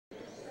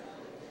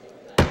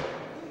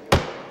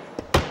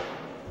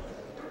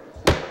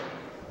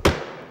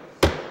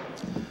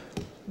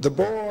The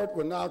board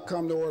will now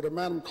come to order.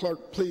 Madam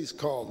Clerk, please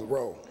call the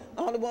roll.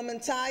 Alderwoman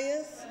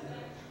Tyus,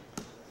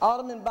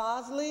 Alderman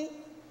Bosley,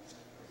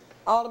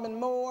 Alderman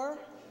Moore,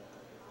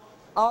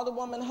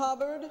 Alderwoman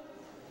Hubbard,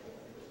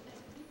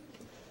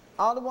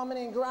 Alderwoman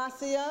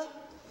Ingracia,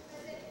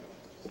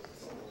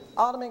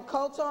 Alderman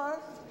Coatar,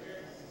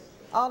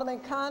 Alderman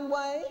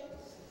Conway,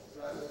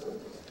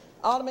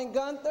 Alderman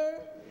Gunther,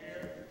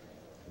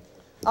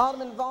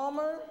 Alderman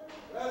Vollmer,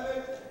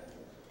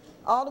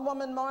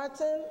 Alderwoman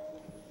Martin,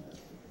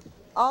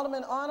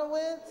 Alderman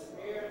Arnowitz,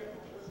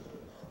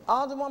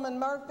 Alderwoman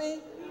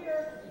Murphy,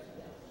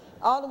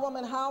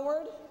 Alderwoman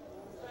Howard,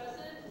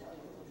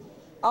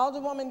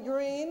 Alderwoman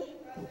Green,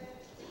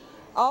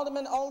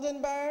 Alderman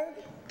Oldenburg,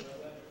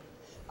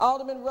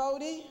 Alderman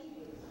Rhodey,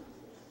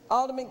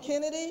 Alderman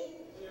Kennedy,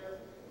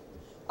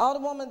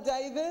 Alderwoman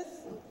Davis,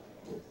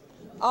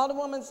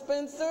 Alderwoman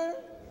Spencer,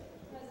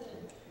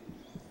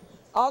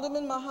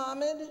 Alderman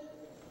Muhammad,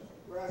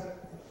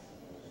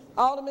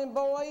 Alderman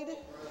Boyd,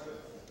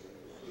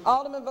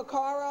 Alderman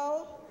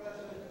Vaccaro,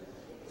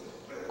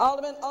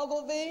 Alderman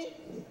Ogilvie,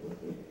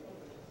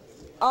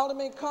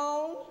 Alderman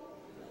Cone,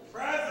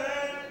 present.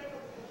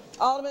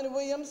 Alderman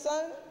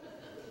Williamson,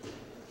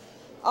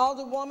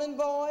 Alderwoman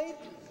Boyd,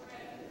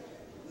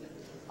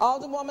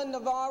 Alderwoman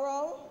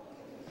Navarro,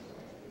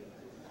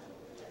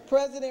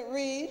 President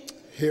Reed.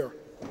 Here.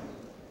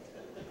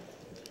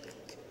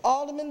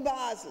 Alderman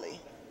Bosley,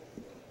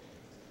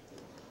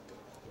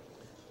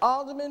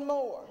 Alderman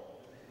Moore,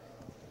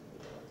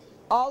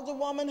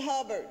 Alderwoman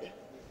Hubbard,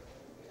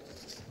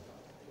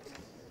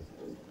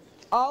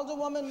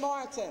 Alderwoman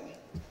Martin,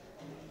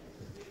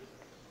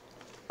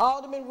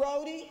 Alderman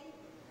Rhodey,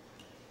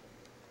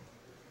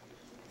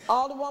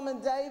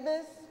 Alderwoman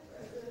Davis,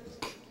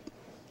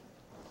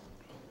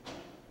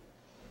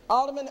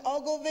 Alderman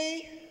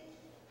Ogilvie,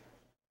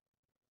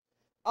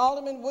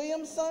 Alderman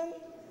Williamson,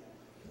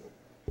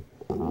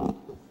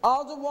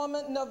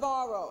 Alderwoman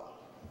Navarro.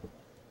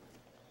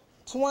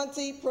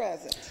 20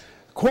 present.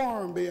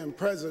 Quorum being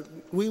present,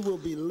 we will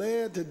be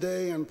led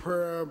today in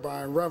prayer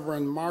by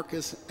Reverend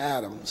Marcus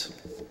Adams.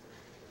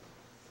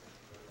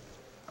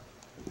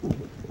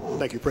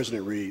 Thank you,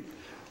 President Reed.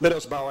 Let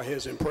us bow our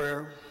heads in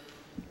prayer.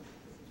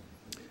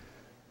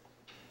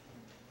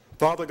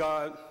 Father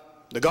God,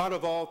 the God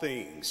of all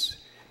things,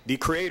 the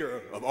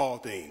creator of all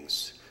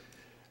things,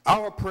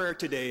 our prayer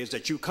today is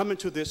that you come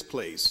into this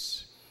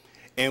place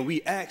and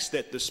we ask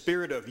that the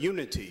spirit of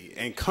unity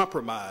and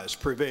compromise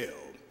prevail,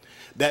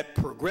 that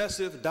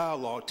progressive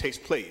dialogue takes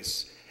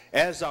place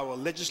as our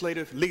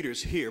legislative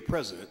leaders here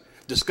present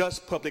discuss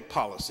public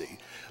policy.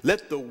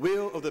 Let the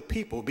will of the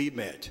people be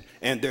met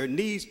and their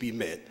needs be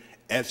met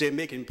as they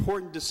make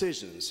important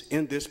decisions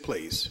in this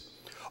place.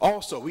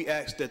 Also, we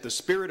ask that the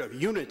spirit of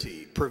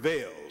unity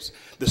prevails,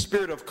 the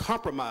spirit of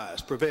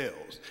compromise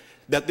prevails,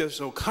 that there's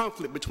no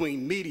conflict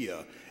between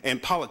media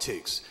and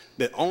politics,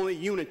 that only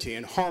unity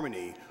and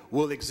harmony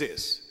will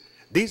exist.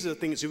 These are the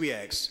things that we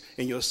ask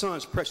in your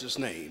son's precious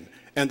name.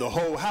 And the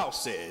whole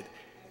house said,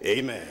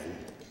 amen.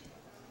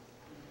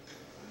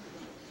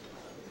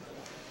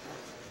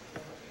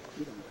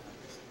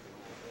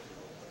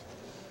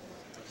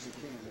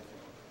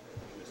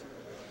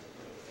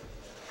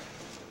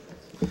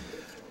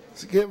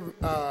 Let's give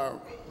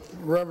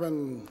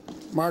Reverend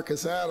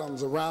Marcus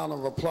Adams a round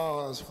of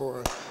applause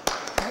for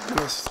helping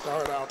us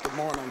start out the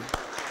morning.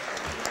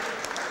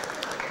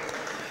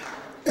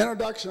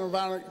 Introduction of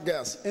honored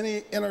guests.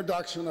 Any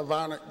introduction of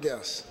honored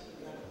guests?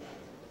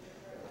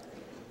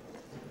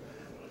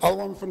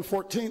 Alderman from the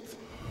 14th. I'd like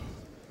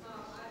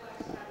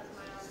to have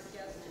my honored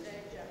guests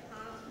today, Jeff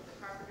Hahn from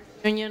the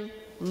Carpenters Union,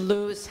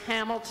 Lewis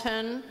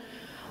Hamilton,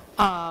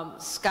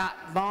 Scott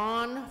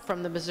Vaughn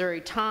from the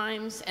Missouri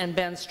Times, and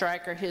Ben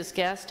Stryker, his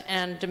guest,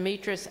 and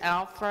Demetrius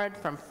Alfred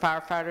from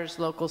Firefighters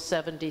Local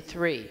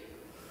 73.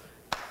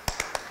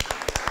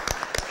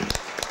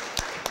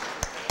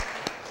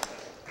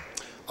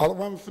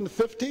 Alderman from the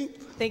 15th.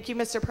 Thank you,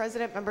 Mr.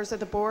 President, members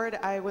of the board.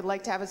 I would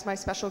like to have as my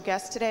special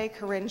guest today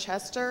Corinne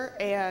Chester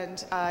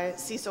and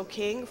Cecil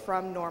King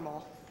from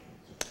Normal.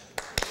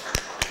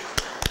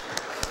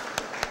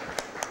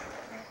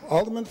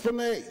 Alderman from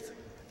the 8th.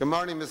 Good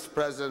morning, Mr.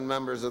 President,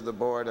 members of the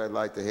board. I'd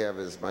like to have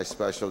as my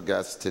special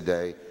guest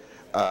today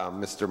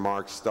Mr.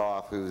 Mark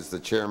Stoff, who's the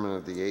chairman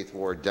of the 8th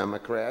Ward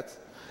Democrats.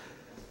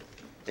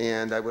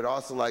 And I would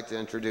also like to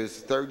introduce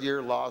a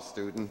third-year law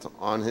student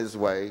on his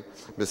way,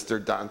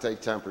 Mr. Dante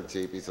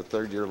Temperteep. He's a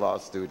third-year law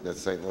student at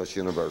St. Louis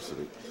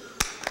University.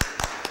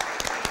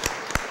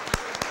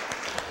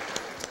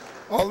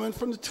 Alderman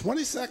from the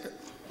 22nd.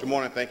 Good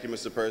morning. Thank you,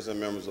 Mr. President,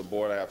 members of the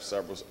board. I have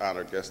several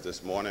honored guests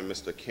this morning.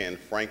 Mr. Ken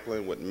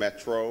Franklin with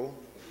Metro,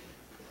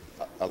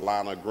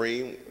 Alana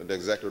Green, the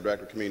Executive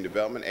Director of Community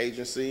Development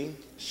Agency,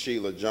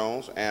 Sheila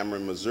Jones,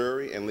 Ameren,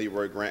 Missouri, and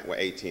Leroy Grant with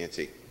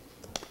AT&T.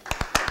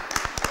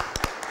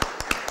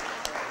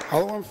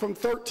 Alderman from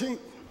 13th.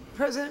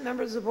 President,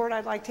 members of the board,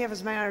 I'd like to have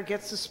as my honored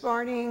guests this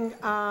morning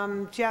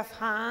Jeff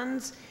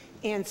Hans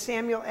and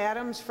Samuel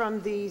Adams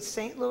from the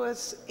St.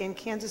 Louis and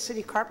Kansas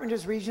City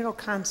Carpenters Regional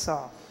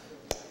Council.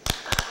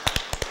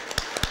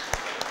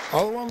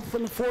 Alderman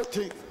from the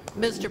 14th.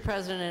 Mr.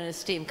 President and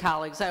esteemed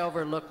colleagues, I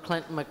overlooked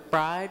Clinton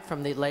McBride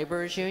from the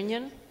Laborers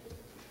Union.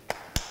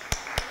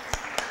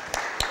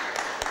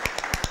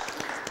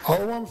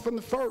 Alderman from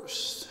the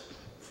 1st.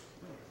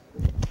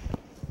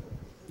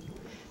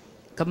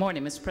 Good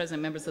morning, Mr.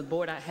 President, members of the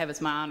board. I have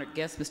as my honored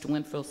guest Mr.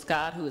 Winfield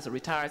Scott, who is a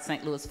retired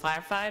St. Louis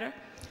firefighter,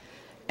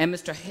 and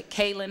Mr.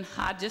 Kalen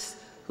Hodges,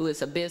 who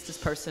is a business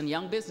person,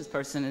 young business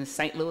person in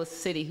St. Louis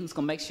City, who's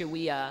going to make sure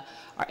we are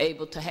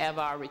able to have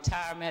our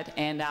retirement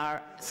and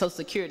our Social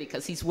Security,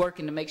 because he's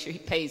working to make sure he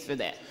pays for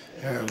that.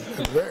 Yeah,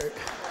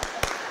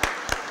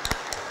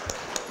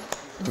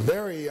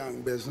 very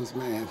young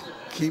businessman.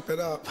 Keep it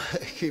up.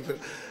 Keep it.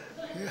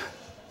 Yeah.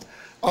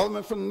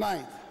 Alderman from the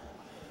 9th.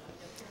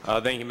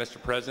 Thank you,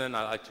 Mr. President.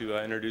 I'd like to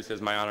introduce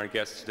as my honored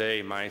guest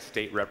today my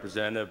state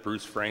representative,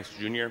 Bruce Franks,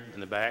 Jr. in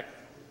the back.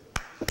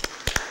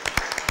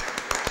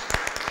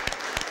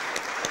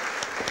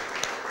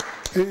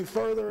 Any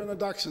further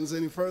introductions?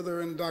 Any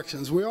further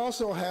introductions? We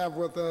also have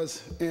with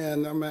us,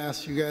 and I'm going to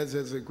ask you guys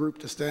as a group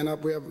to stand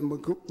up, we have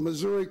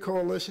Missouri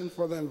Coalition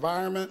for the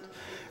Environment,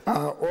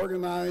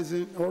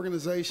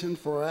 Organization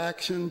for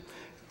Action,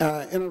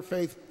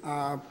 Interfaith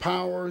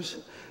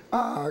Powers,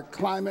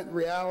 Climate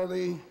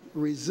Reality,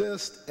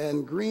 Resist,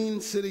 and Green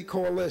City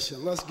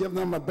Coalition. Let's give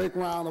them a big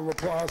round of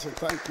applause and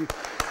thank you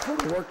for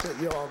the work that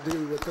you all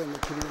do within the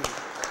community.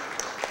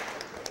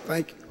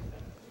 Thank you.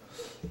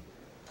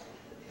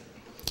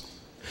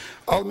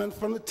 Alderman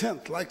from the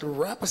 10th, like to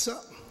wrap us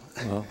up?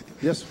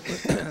 Yes,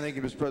 thank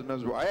you, Mr.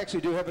 President. I actually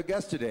do have a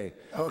guest today.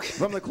 Okay.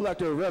 From the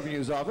Collector of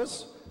Revenue's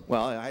office.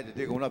 Well, I had to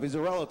dig one up. He's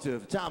a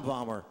relative, Tom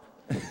Vollmer.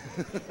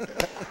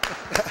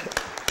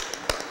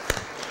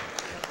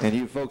 And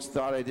you folks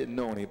thought I didn't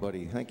know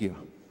anybody. Thank you.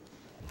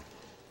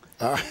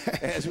 All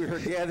right. As we were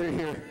gathered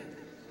here,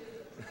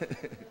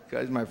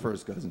 guy's my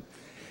first cousin.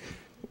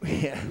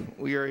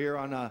 We are here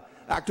on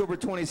October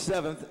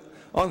 27th.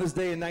 On this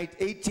day in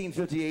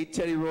 1858,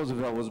 Teddy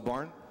Roosevelt was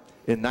born.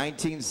 In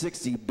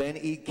 1960, Ben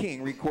E.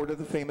 King recorded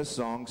the famous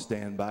song,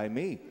 Stand By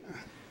Me.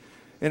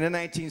 And in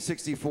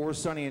 1964,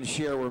 Sonny and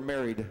Cher were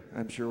married.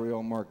 I'm sure we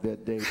all marked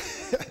that date.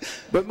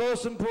 But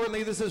most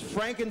importantly, this is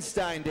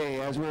Frankenstein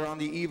Day, as we're on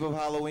the eve of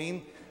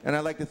Halloween. And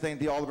I'd like to thank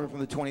the Alderman from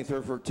the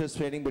 23rd for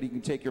participating, but you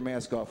can take your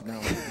mask off now.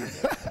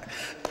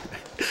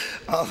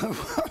 Alderman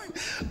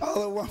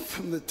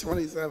from the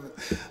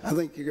 27th. I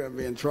think you're going to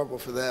be in trouble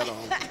for that.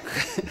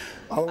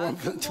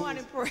 Good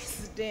morning,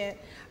 President.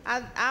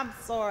 I'm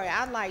sorry.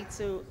 I'd like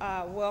to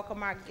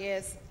welcome our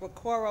guests,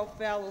 Vaccaro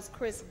Fellows,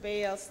 Chris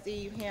Bell,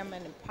 Steve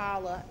Hammond, and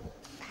Paula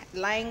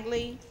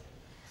Langley,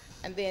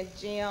 and then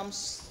Jim,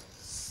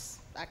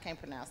 I can't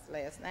pronounce the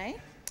last name.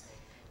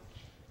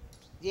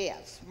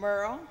 Yes,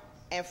 Merle,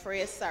 and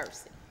Fred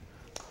Cersei.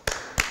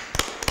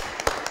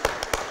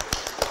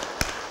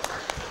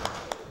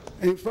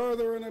 Any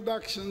further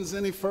introductions?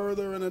 Any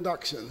further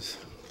introductions?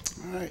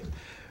 All right.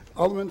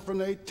 Alderman from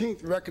the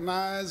 18th,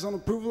 recognized on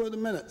approval of the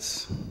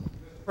minutes.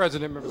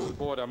 President, members of the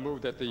board, I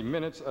move that the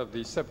minutes of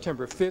the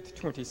September 5th,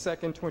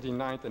 22nd,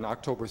 29th, and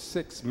October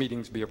 6th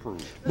meetings be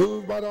approved.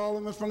 Moved by the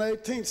Alderman from the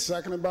 18th,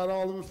 seconded by the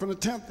Alderman from the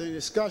 10th. Any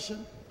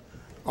discussion?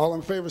 All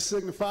in favor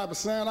signify by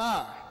saying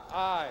aye.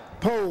 Aye.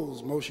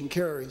 Opposed, motion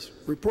carries.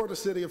 Report of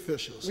city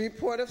officials.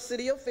 Report of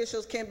city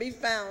officials can be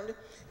found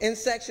in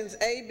sections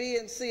A, B,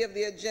 and C of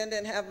the agenda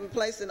and have been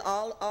placed in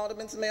all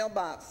aldermen's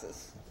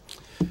mailboxes.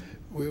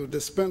 We will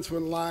dispense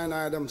with line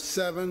item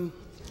 7.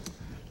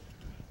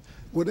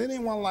 Would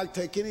anyone like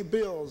to take any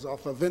bills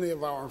off of any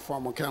of our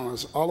informal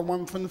calendars?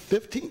 Alderman from the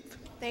 15th.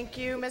 Thank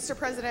you, Mr.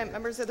 President,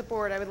 members of the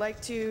board. I would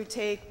like to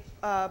take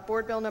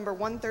Board Bill number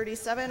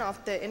 137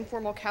 off the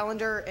informal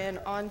calendar and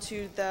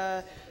onto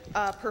the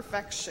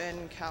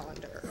perfection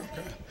calendar.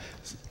 Okay.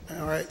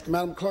 All right,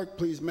 Madam Clerk,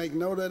 please make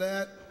note of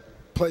that.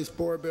 Place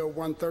Board Bill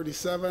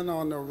 137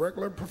 on the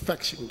regular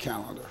perfection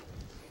calendar.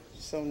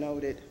 So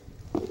noted.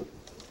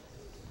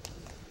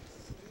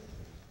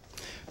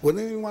 Would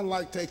anyone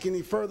like to take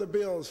any further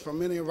bills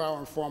from any of our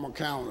informal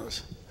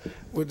calendars?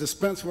 We'll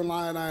dispense with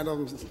line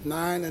items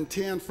 9 and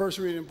 10, first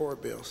reading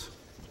board bills.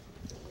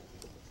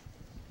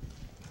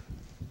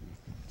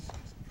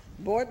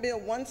 Board Bill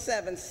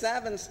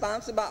 177,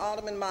 sponsored by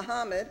Alderman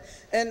Muhammad,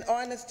 an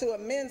ordinance to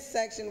amend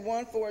section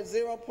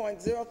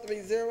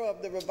 140.030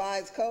 of the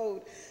revised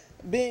code,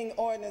 being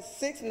ordinance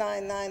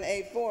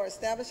 69984,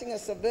 establishing a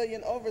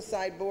civilian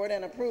oversight board,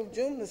 and approved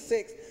June the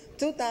 6th,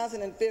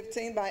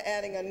 2015 by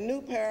adding a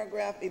new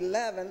paragraph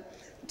 11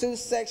 to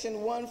section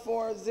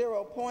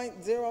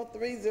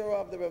 140.030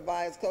 of the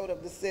revised code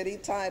of the city,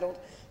 titled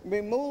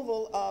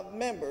Removal of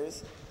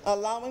Members,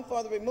 allowing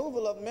for the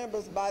removal of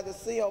members by the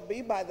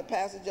COB by the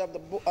passage of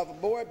a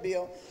board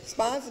bill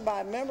sponsored by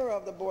a member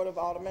of the Board of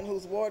Aldermen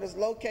whose ward is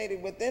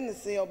located within the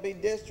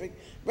COB district,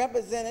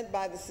 represented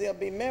by the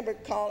COB member,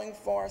 calling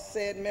for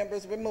said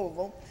member's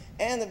removal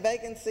and the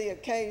vacancy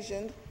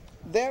occasioned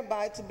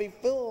thereby to be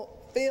filled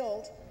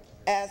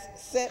as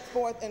set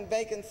forth in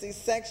vacancy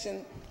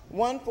section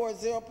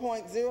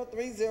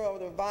 140.030,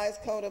 the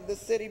Revised Code of the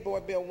City,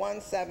 Board Bill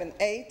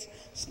 178,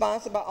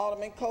 sponsored by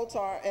Alderman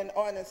Coatar, an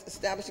ordinance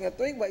establishing a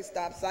three-way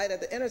stop site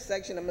at the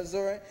intersection of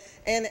Missouri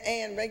and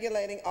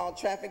regulating all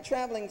traffic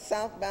traveling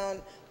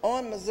southbound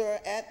on Missouri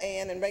at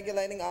and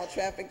regulating all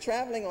traffic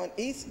traveling on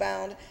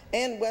eastbound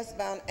and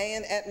westbound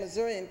and at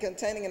Missouri and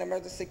containing an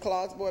emergency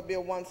clause, Board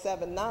Bill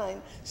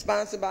 179,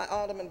 sponsored by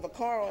Alderman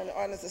Vaccaro, an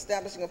ordinance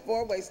establishing a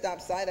four-way stop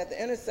site at the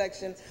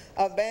intersection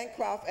of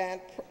Bancroft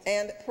and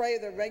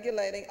Prather,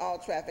 regulating all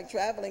traffic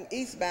traveling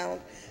eastbound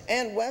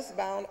and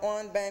westbound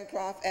on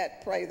Bancroft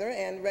at Prather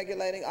and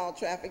regulating all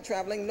traffic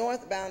traveling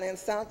northbound and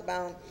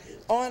southbound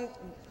on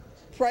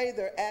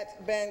Prather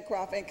at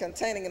Bancroft and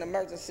containing an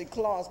emergency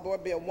clause,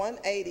 Board Bill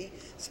 180,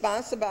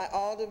 sponsored by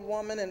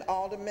Alderwoman and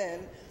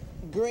Aldermen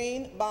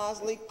Green,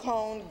 Bosley,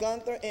 Cone,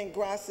 Gunther,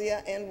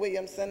 Ingracia, and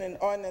Williamson, an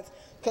ordinance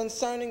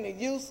concerning the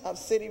use of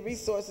city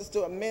resources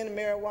to amend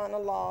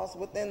marijuana laws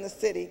within the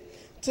city,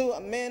 to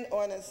amend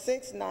Ordinance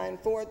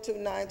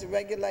 69429 to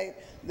regulate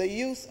the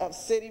use of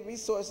city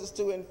resources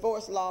to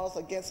enforce laws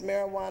against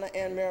marijuana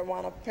and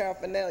marijuana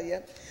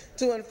paraphernalia,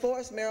 to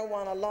enforce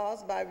marijuana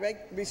laws by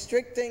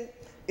restricting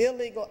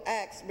illegal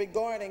acts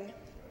regarding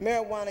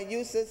marijuana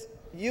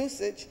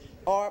usage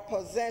or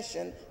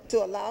possession,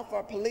 to allow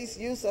for police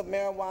use of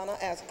marijuana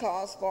as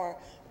cause for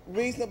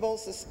reasonable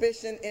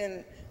suspicion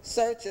in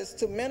searches,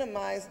 to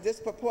minimize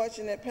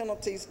disproportionate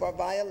penalties for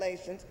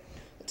violations,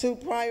 to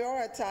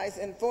prioritize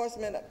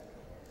enforcement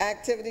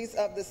activities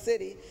of the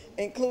city,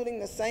 including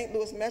the St.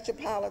 Louis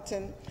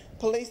Metropolitan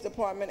Police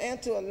Department, and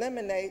to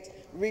eliminate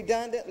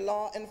redundant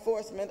law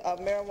enforcement of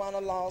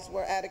marijuana laws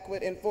where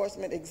adequate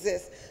enforcement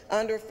exists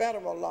under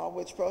federal law,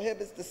 which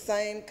prohibits the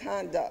same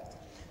conduct.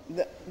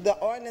 The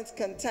ordinance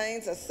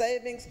contains a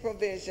savings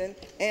provision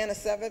and a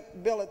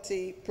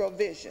severability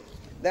provision.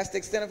 That's the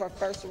extent of our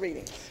first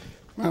reading.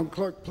 Madam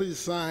Clerk, please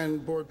sign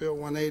Board Bill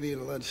 180,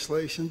 the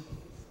legislation.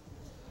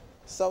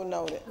 So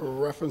noted.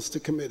 Reference to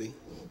committee.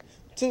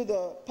 To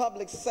the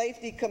Public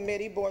Safety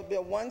Committee, Board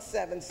Bill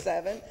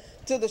 177,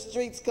 to the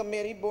Streets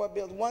Committee, Board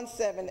Bills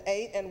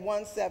 178 and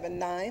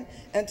 179,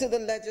 and to the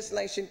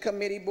Legislation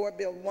Committee, Board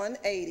Bill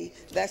 180.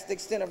 That's the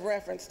extent of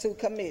reference to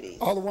committee.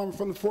 Alderwoman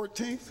from the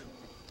 14th.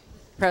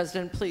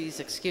 President, please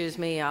excuse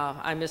me.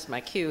 I missed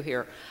my cue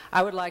here.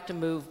 I would like to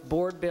move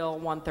Board Bill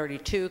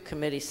 132,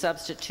 committee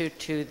substitute,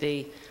 to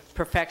the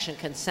Perfection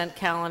Consent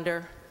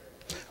Calendar.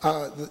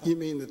 You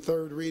mean the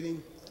third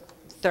reading?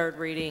 Third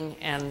reading,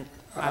 and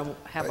I will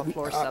have a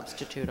floor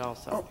substitute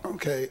also.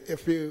 Okay,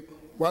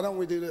 why don't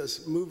we do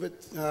this? Move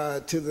it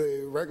to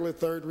the regular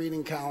third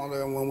reading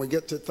calendar, and when we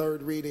get to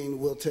third reading,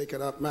 we'll take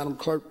it up. Madam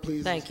Clerk,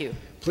 please. Thank you.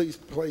 Please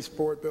place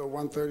Board Bill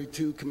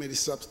 132, committee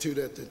substitute,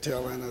 at the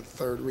tail end of the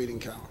third reading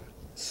calendar.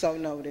 So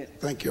noted.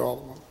 Thank you,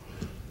 Alderman.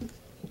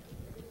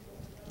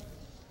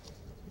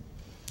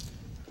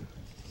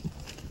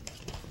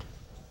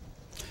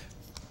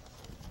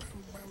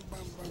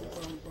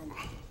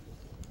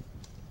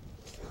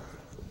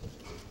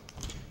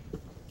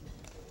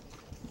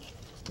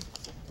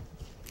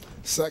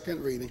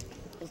 Second reading.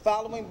 The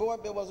following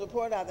board bill was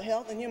reported out of the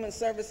Health and Human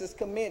Services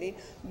Committee,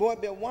 Board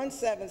Bill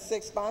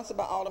 176, sponsored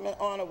by Alderman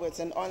Arnowitz,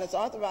 an ordinance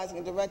authorizing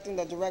and directing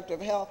the Director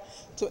of Health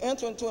to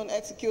enter into and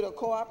execute a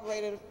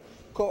cooperative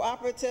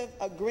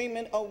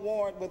agreement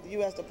award with the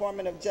U.S.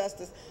 Department of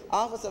Justice,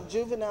 Office of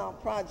Juvenile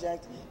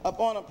Project,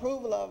 upon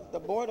approval of the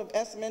Board of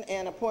Estimate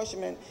and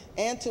Apportionment,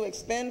 and to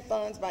expend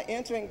funds by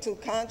entering into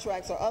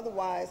contracts or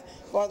otherwise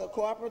for the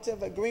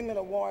cooperative agreement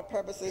award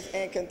purposes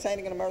and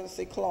containing an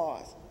emergency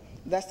clause.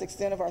 That's the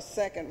extent of our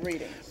second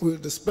reading. We'll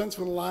dispense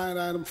with line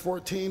item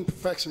 14,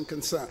 perfection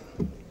consent.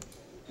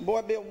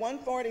 Board Bill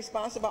 140,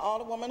 sponsored by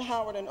Alderwoman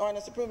Howard, an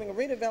ordinance approving a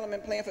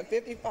redevelopment plan for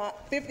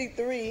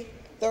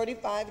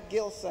 5335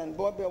 Gilson.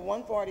 Board Bill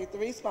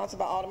 143, sponsored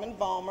by Alderman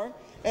Balmer,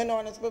 an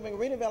ordinance approving a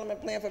redevelopment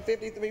plan for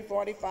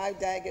 5345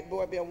 Daggett.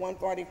 Board Bill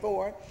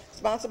 144,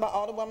 sponsored by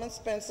Alderwoman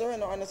Spencer,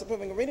 an ordinance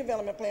approving a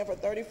redevelopment plan for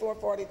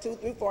 3442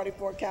 through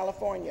 44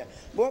 California.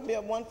 Board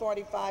Bill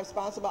 145,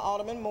 sponsored by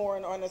Alderman Moore,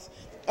 an ordinance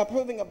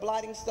approving a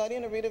blighting study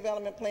and a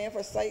redevelopment plan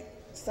for St.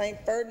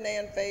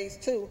 Ferdinand Phase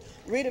 2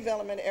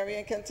 redevelopment area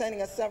and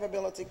containing a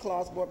severability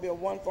clause. Board Bill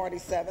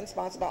 147,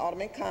 sponsored by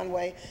Alderman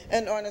Conway,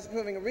 an ordinance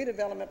approving a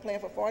redevelopment plan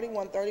for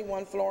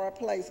 4131 Flora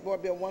Place.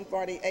 Board Bill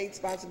 148,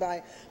 sponsored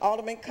by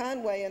Alderman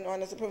Conway, an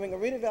ordinance approving a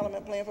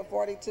redevelopment plan for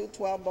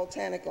 4212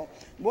 Botanical.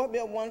 Board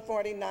Bill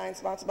 149,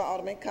 sponsored by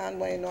Alderman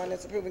Conway, an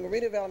ordinance approving a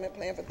redevelopment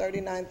plan for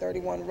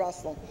 3931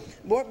 Russell.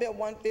 Board Bill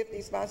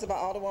 150, sponsored by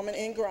Alderwoman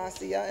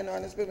Ingracia, an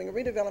ordinance approving a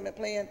redevelopment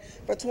plan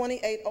for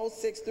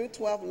 2806 through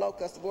 12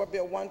 Locust. Board Bill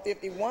Bill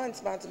 151,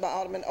 sponsored by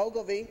Alderman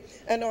Ogilvy,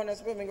 an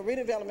ordinance approving a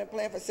redevelopment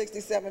plan for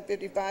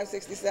 6755,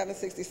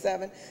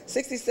 6767,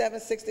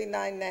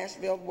 6769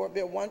 Nashville, Board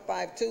Bill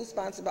 152,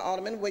 sponsored by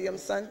Alderman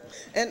Williamson,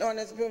 an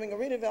ordinance approving a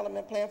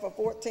redevelopment plan for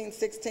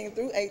 1416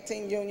 through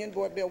 18 Union,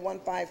 Board Bill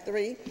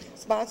 153,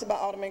 sponsored by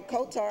Alderman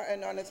Coatar,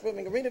 an ordinance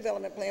approving a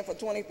redevelopment plan for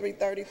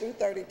 2330 through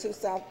 32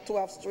 South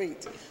 12th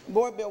Street,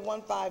 Board Bill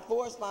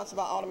 154, sponsored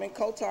by Alderman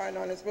Coatar, an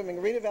ordinance approving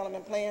a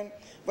redevelopment plan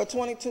for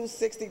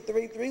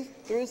 2263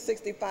 through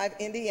 65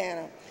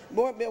 Indiana,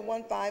 Board Bill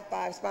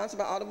 155, sponsored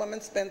by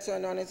Alderwoman Spencer,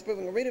 an ordinance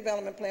approving a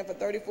redevelopment plan for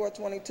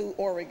 3422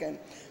 Oregon,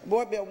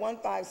 Board Bill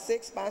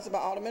 156, sponsored by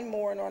Alderman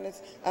Moore, an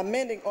ordinance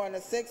amending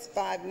Ordinance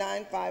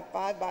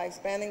 65955 by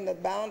expanding the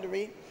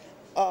boundary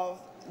of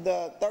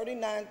the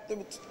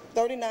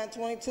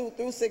 3922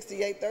 through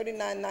 68,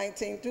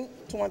 3919 through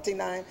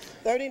 29,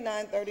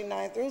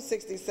 3939 through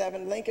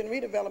 67 Lincoln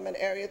redevelopment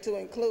area to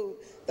include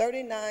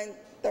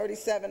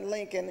 3937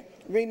 Lincoln,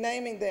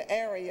 renaming the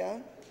area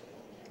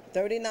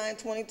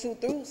 3922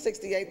 through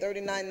 68,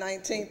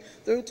 3919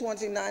 through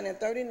 29, and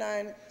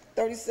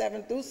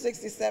 3937 through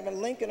 67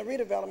 Lincoln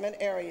redevelopment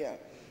area.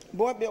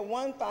 Board Bill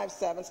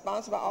 157,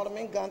 sponsored by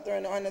Alderman Gunther,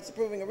 an ordinance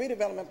approving a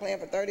redevelopment plan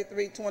for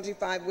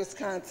 3325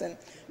 Wisconsin.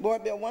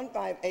 Board Bill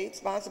 158,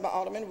 sponsored by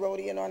Alderman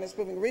Rhodey, an ordinance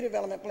approving a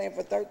redevelopment plan for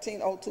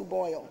 1302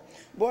 Boyle.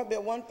 Board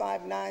Bill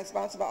 159,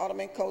 sponsored by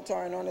Alderman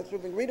Coatar, an ordinance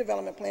approving a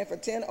redevelopment plan for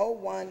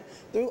 1001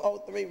 through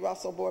 03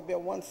 Russell. Board Bill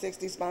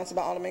 160, sponsored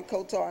by Alderman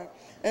Coatar,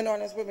 an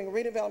ordinance approving a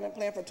redevelopment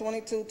plan for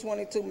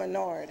 2222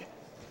 Menard.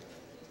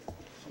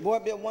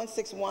 Board Bill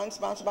 161,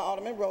 sponsored by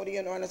Alderman Rhodey,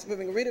 an ordinance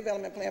approving a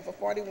redevelopment plan for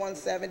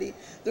 4170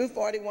 through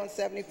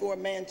 4174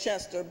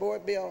 Manchester.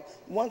 Board Bill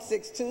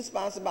 162,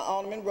 sponsored by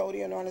Alderman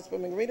Rhodey, an ordinance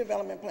approving a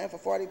redevelopment plan for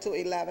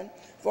 4211,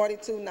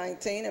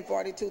 4219, and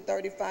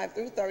 4235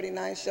 through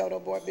 39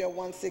 Shoto. Board Bill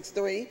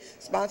 163,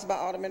 sponsored by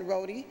Alderman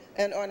Rhodey,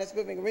 an ordinance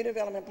approving a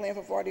redevelopment plan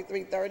for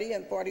 4330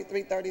 and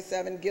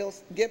 4337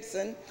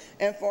 Gibson,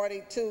 and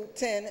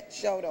 4210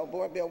 Shoto.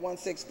 Board Bill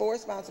 164,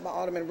 sponsored by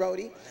Alderman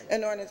Rhodey,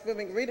 an ordinance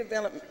approving a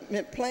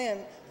redevelopment plan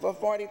for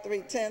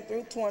 4310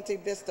 through 20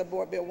 Vista.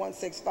 Board Bill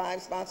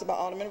 165, sponsored by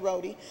Alderman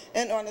Rhodey,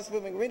 and ordinance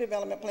approving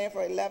redevelopment plan for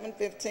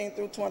 1115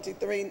 through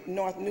 23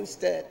 North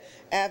Newstead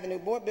Avenue.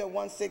 Board Bill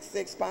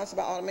 166, sponsored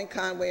by Alderman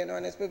Conway, and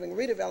ordinance approving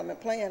redevelopment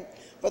plan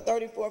for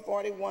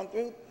 3441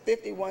 through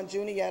 51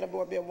 Juniata.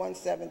 Board Bill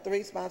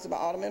 173, sponsored by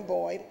Alderman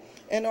Boyd,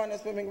 and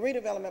ordinance approving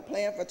redevelopment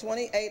plan for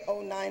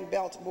 2809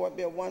 Belch. Board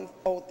Bill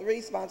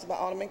 103, sponsored by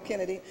Alderman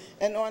Kennedy,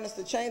 and ordinance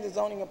to change the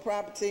zoning of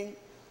property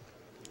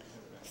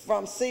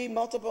from C,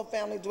 multiple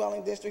family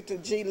dwelling district, to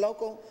G,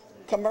 local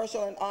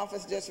commercial and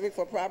office district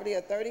for property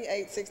at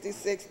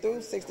 3866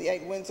 through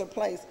 68 Windsor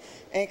Place,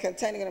 and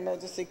containing an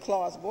emergency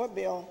clause. Board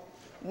Bill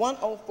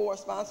 104,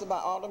 sponsored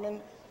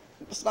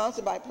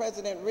by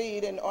President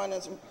Reed, and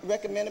ordinance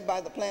recommended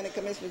by the Planning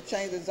Commission to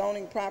change the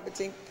zoning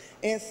property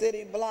in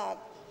city block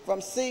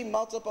from C,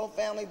 multiple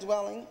family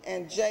dwelling,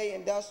 and J,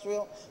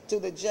 industrial, to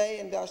the J,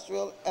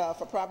 industrial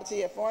for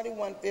property at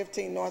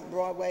 4115 North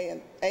Broadway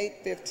and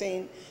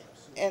 815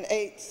 and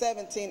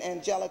 817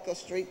 Angelica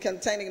Street,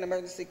 containing an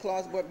emergency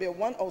clause. Board Bill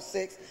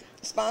 106,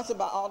 sponsored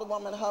by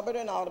Alderwoman Hubbard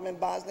and Alderman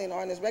Bosley, and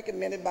ordinance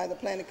recommended by the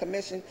Planning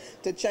Commission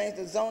to change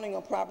the zoning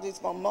of properties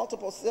from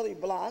multiple city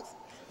blocks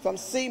from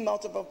C,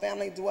 multiple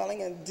family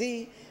dwelling, and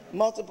D,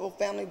 multiple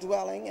family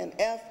dwelling, and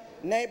F,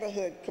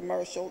 neighborhood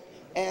commercial,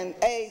 and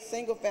A,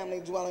 single-family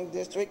dwelling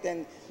district,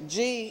 and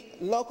G,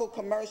 local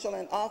commercial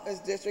and office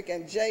district,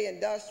 and J,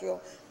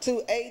 industrial,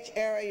 to H,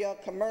 area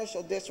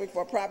commercial district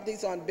for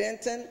properties on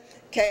Benton,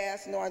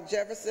 Cass, North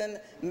Jefferson,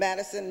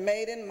 Madison,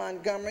 Maiden,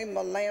 Montgomery,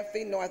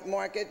 Malamphy, North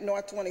Market,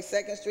 North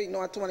 22nd Street,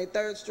 North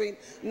 23rd Street,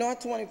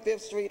 North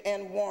 25th Street,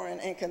 and Warren,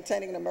 and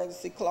containing an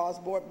emergency clause.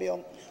 Board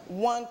Bill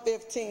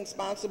 115,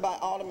 sponsored by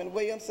Alderman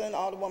Williamson,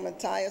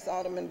 Alderwoman Tyus,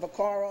 Alderman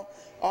Vaccaro,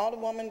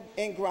 Alderwoman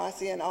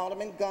Ingrassi, and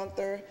Alderman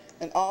Gunther,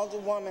 and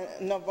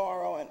Alderwoman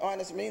Navarro, and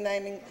ordinance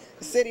renaming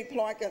the city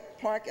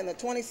park in the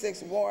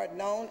 26th ward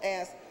known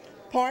as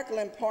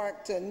Parkland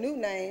Park to a new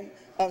name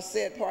of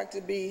said park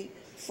to be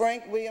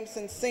Frank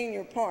Williamson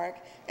Senior Park,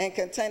 and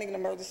containing an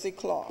emergency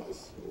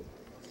clause.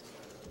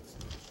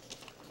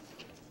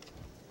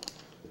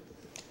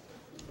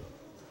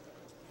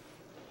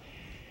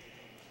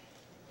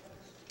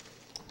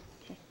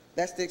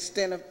 That's the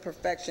extent of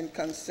perfection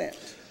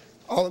consent.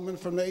 Alderman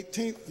from the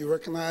 18th, you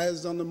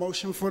recognized on the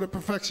motion for the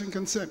perfection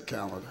consent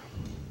calendar.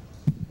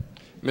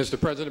 Mr.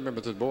 President,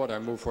 members of the board, I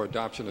move for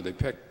adoption of the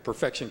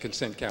perfection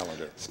consent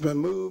calendar. It's been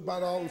moved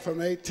by the Alderman from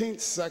the 18th,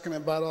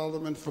 seconded by the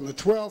Alderman from the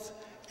 12th.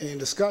 Any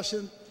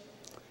discussion?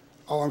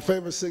 All in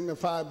favor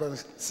signify by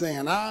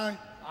saying aye.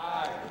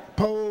 Aye.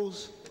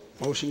 Opposed?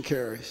 Motion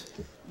carries.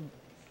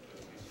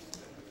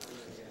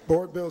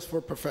 Board bills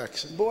for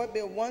perfection. Board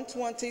Bill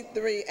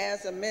 123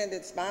 as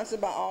amended, sponsored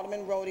by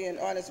Alderman Rhodey, and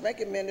ordinance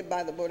recommended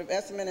by the Board of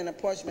Estimate and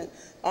Apportionment,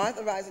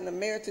 authorizing the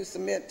mayor to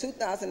submit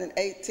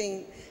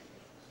 2018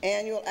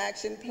 annual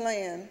action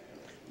plan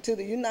to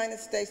the United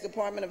States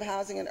Department of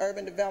Housing and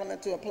Urban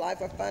Development to apply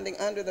for funding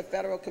under the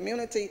Federal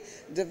Community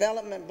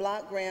Development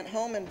Block Grant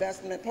Home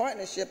Investment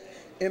Partnership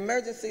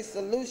Emergency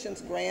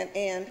Solutions Grant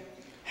and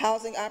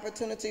Housing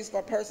Opportunities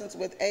for Persons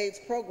with AIDS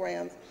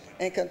programs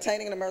and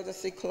containing an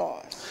emergency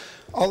clause.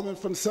 Alderman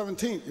from the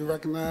 17th, you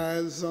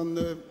recognize on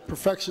the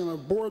perfection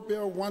of Board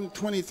Bill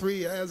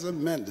 123 as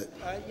amended.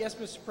 Yes,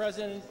 Mr.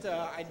 President,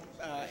 I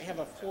have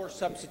a floor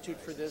substitute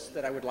for this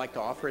that I would like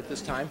to offer at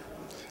this time.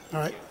 All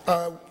right.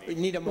 We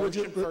need a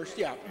motion first,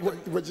 yeah.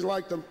 Would you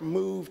like to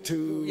move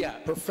to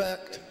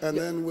perfect, and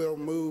then we'll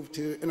move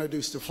to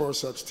introduce the floor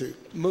substitute?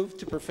 Move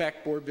to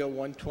perfect Board Bill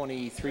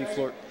 123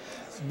 floor.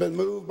 It's been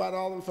moved by the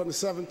Alderman from the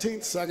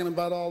 17th, seconded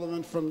by the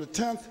Alderman from the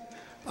 10th.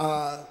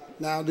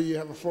 Now, do you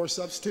have a floor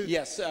substitute?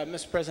 Yes,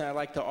 Mr. President, I'd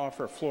like to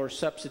offer a floor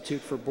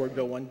substitute for Board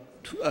Bill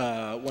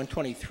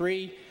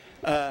 123.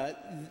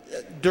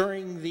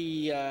 During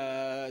the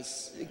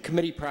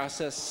committee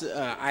process,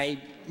 I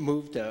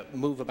move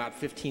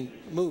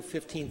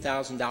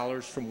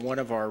 $15,000 from one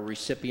of our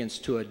recipients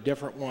to a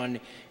different one,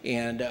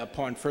 and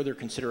upon further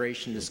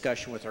consideration and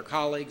discussion with our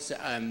colleagues,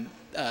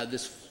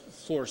 this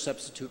floor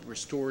substitute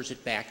restores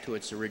it back to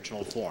its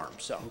original form.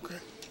 So. Okay.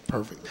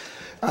 Perfect.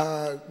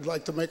 I'd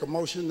like to make a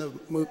motion to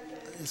move.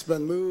 It's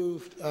been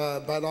moved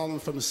by the Alderman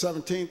from the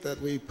 17th that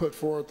we put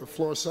forward the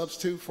floor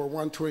substitute for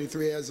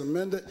 123 as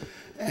amended,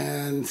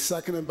 and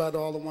seconded by the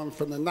Alderman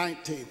from the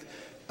 19th.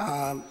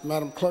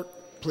 Madam Clerk,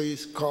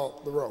 please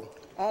call the roll.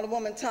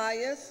 Alderwoman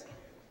Tyus.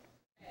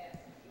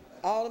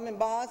 Alderman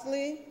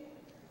Bosley.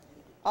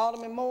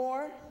 Alderman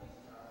Moore.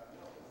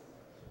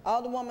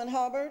 Alderwoman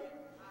Hubbard.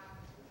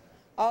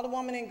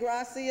 Alderwoman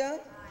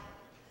Ingracia.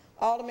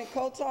 Alderman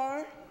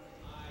Coatar.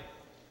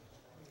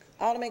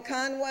 Alderman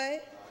Conway.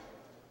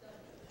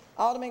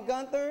 Alderman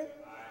Gunther.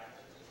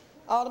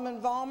 Alderman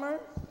Vollmer.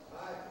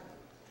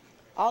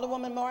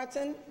 Alderwoman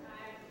Martin.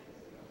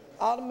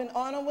 Alderman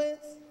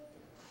Arnowitz.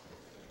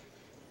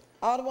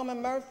 Alderwoman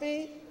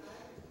Murphy.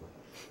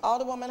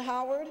 Alderwoman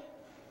Howard.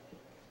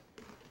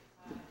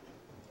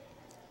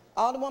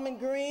 Alderwoman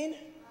Green.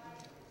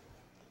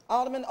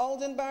 Alderman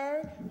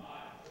Oldenburg.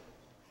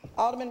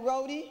 Alderman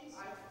Rhodey.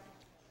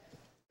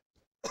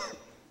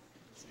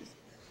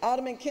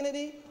 Alderman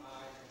Kennedy.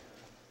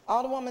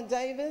 Alderwoman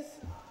Davis.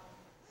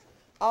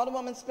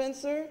 Alderwoman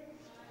Spencer.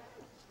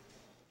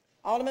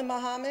 Alderman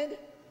Muhammad.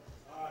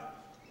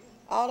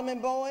 Alderman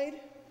Boyd.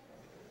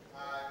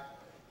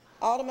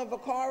 Alderman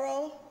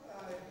Vaccaro.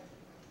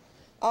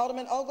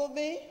 Alderman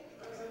Ogilvie.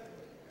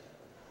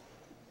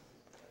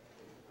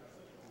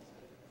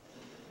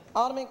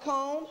 Alderman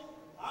Cone.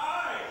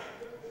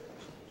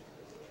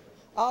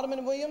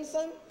 Alderman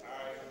Williamson.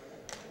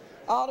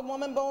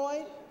 Alderwoman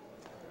Boyd.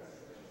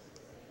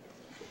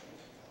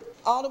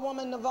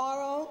 Alderwoman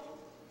Navarro.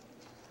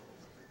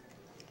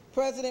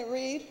 President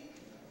Reed.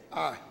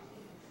 Aye.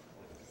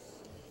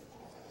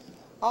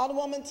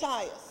 Alderwoman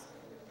Tyus.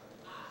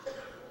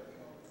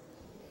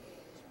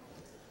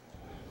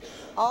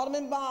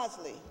 Alderman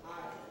Bosley.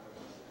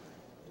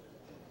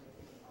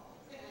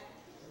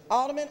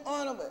 Alderman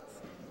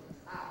Arnowitz.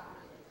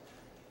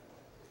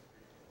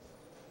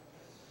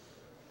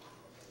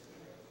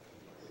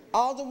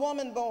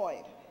 Alderwoman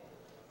Boyd.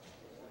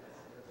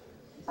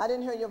 I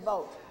didn't hear your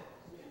vote.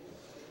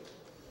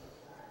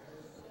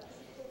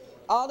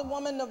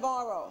 Alderwoman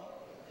Navarro.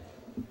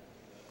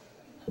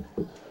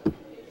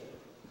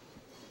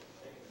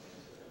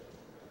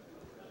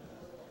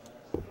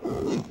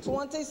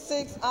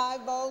 (26 aye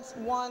votes,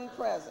 1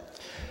 present).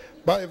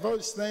 By a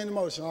vote, staying the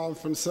motion. Alderman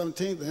from the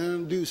 17th, and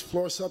introduce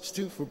floor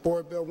substitute for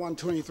Board Bill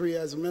 123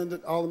 as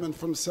amended. Alderman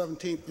from the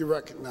 17th, you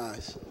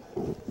recognize.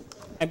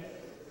 And,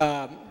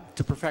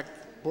 to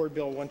perfect Board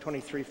Bill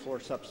 123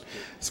 floor substitute.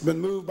 It's been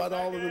moved by the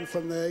Alderman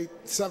from the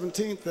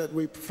 17th that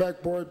we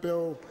perfect Board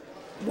Bill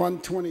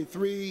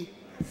 123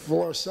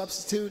 floor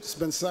substitute. It's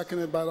been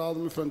seconded by the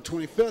Alderman from the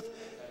 25th.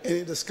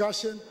 Any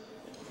discussion?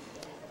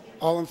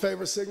 All in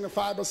favor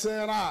signify by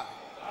saying aye.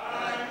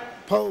 Aye.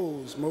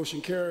 Opposed? Motion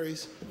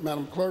carries.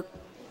 Madam Clerk,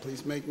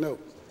 please make note.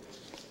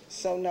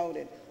 So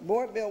noted.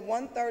 Board Bill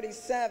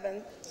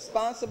 137,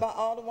 sponsored by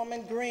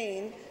Alderwoman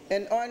Green,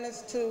 an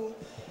ordinance to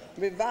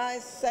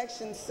revise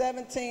Section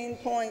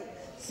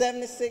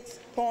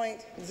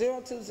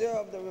 17.76.020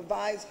 of the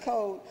revised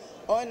code,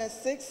 Ordinance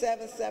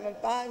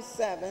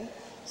 67757,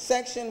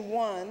 Section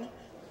 1,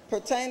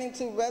 pertaining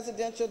to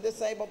residential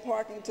disabled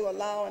parking to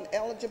allow an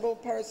eligible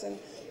person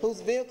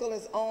whose vehicle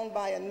is owned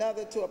by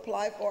another to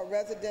apply for a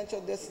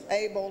residential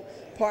disabled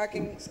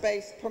parking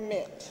space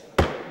permit.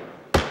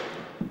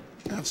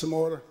 Have some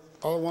order.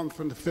 Alderman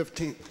from the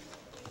 15th.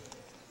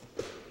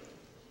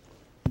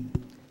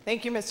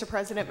 Thank you, Mr.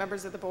 President,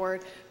 members of the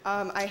board.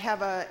 I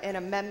have an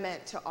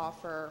amendment to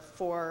offer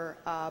for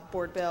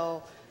Board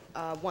Bill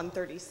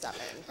 137.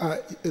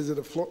 Is it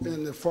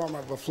in the form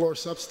of a floor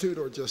substitute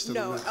or just an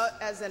amendment? No,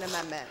 as an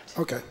amendment.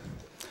 Okay.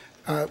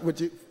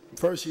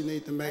 First you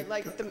need to make, I'd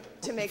like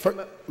to make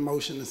a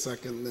motion and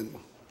second, then.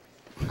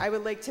 I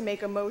would like to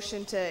make a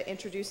motion to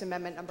introduce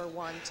amendment number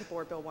 1 to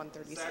Board Bill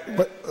 137.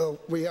 But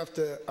we have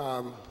to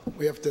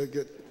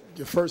get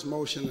your first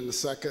motion and the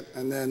second,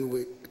 and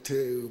then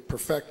to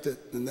perfect it,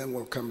 and then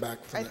we'll come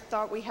back for I that.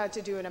 thought we had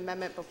to do an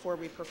amendment before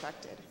we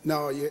perfected.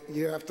 No,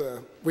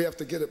 we have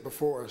to get it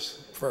before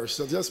us first.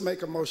 So just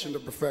make a motion to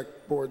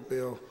perfect Board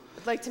Bill.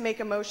 I'd like to make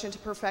a motion to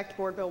perfect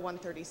Board Bill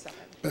 137.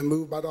 Been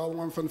moved by the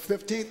Alderman from the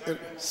 15th, and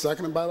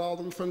seconded by the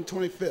Alderman from the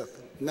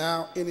 25th.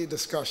 Now, any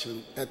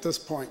discussion at this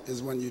point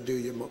is when you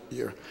do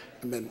your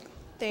amendment.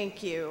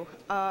 Thank you.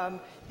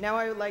 Now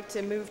I would like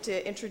to move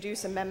to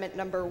introduce amendment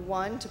number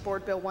 1 to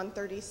Board Bill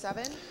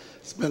 137.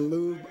 It's been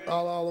moved by the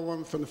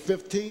Alderman from the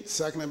 15th,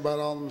 seconded by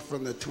the Alderman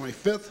from the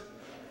 25th.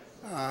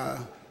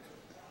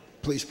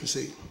 Please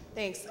proceed.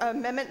 Thanks.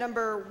 Amendment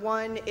number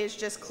 1 is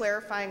just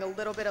clarifying a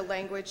little bit of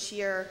language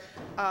here.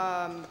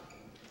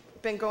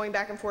 Been going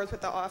back and forth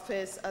with the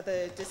Office of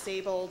the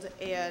Disabled,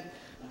 and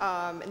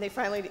they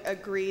finally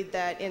agreed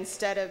that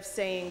instead of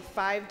saying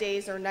 5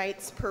 days or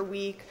nights per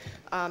week,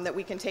 that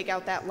we can take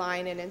out that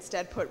line and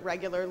instead put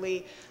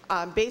regularly.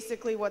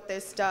 Basically what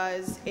this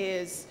does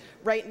is,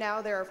 right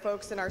now there are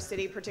folks in our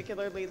city,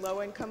 particularly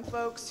low-income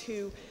folks,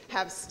 who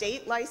have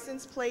state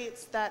license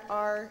plates that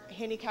are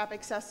handicap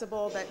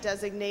accessible, that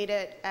designate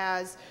it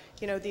as,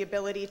 you know, the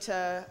ability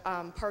to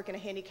park in a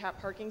handicap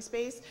parking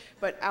space.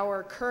 But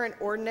our current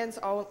ordinance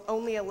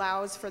only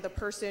allows for the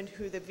person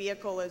who the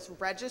vehicle is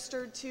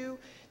registered to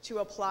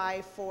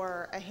apply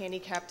for a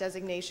handicap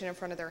designation in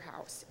front of their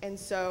house. And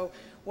so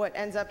what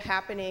ends up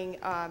happening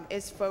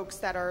is folks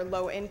that are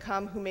low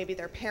income, who maybe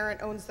their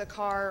parent owns the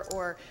car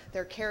or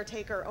their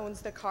caretaker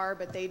owns the car,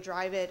 but they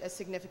drive it a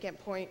significant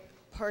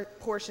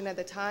portion of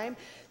the time,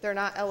 they're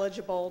not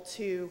eligible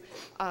to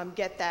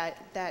get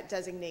that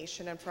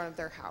designation in front of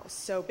their house.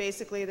 So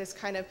basically this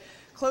kind of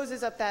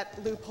closes up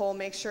that loophole,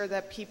 makes sure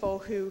that people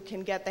who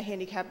can get the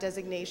handicap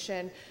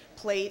designation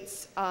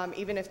plates,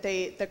 even if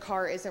the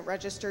car isn't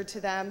registered to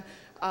them,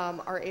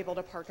 are able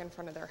to park in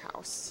front of their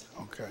house.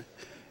 Okay.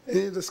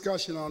 Any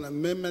discussion on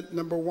amendment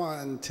number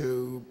 1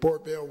 to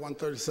Board Bill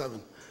 137?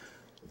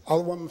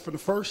 Alderwoman from the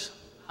 1st?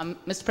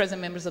 Mr.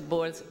 President, members of the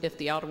board, if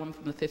the Alderwoman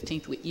from the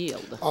 15th would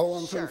yield.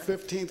 Alderwoman from the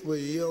 15th will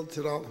yield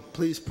to the,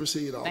 please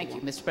proceed, Alderwoman. Thank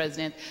you, Mr.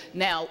 President.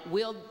 Now,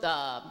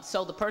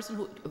 so the person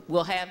who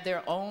will have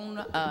their own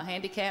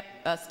handicap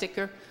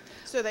sticker?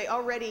 So they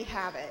already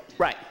have it.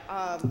 Right.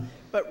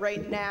 But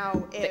right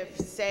now, if,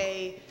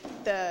 say,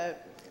 the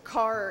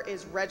car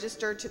is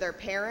registered to their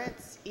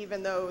parents,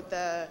 even though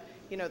the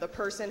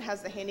person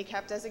has the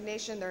handicap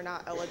designation, they're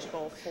not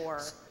eligible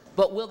for.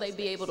 But will they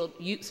be able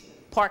to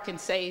park and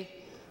say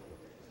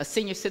a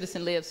senior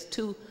citizen lives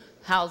 2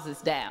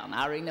 houses down?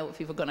 I already know what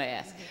people are going to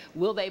ask. Mm-hmm.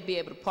 Will they be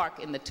able to park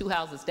in the 2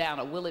 houses down,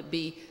 or will it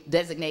be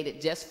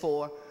designated just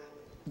for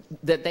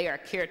that they are a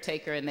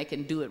caretaker and they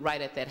can do it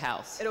right at that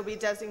house? It'll be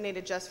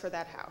designated just for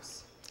that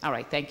house. All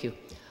right, thank you.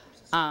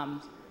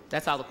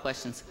 That's all the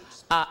questions.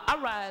 I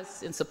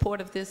rise in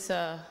support of this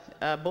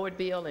board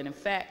bill, and in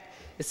fact,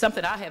 it's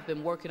something I have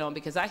been working on,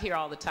 because I hear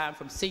all the time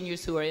from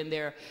seniors who are in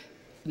their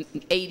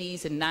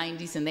 80s and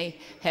 90s, and they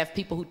have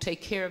people who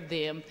take care of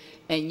them,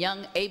 and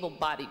young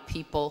able-bodied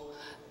people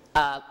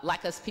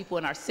like us people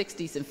in our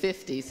 60s and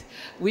 50s,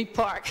 we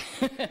park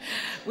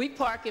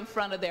in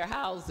front of their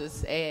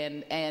houses,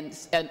 and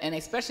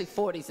especially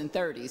 40s and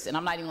 30s, and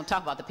I'm not even going to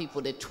talk about the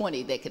people that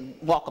 20 that can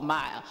walk a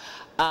mile.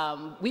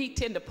 We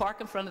tend to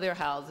park in front of their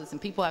houses,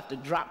 and people have to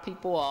drop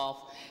people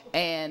off,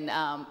 and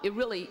it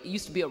really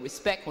used to be a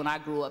respect when I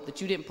grew up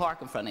that you didn't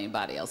park in front of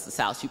anybody else's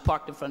house. You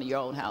parked in front of your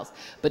own house.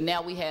 But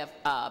now we have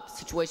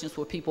situations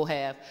where people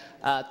have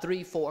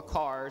 3, 4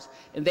 cars,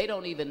 and they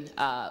don't even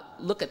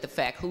look at the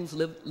fact who's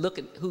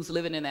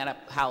living in that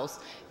house,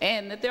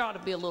 and that there ought to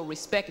be a little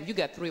respect. If you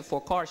got 3 or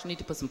 4 cars, you need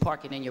to put some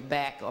parking in your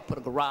back, or put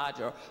a garage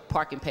or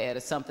parking pad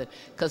or something,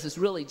 because it's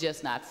really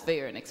just not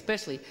fair. And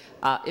especially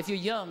if you're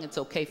young, it's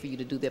okay for you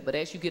to do that. But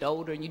as you get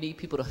older and you need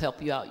people to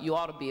help you out, you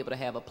ought to be able to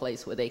have a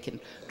place where they can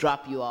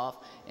drop you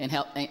off and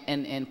help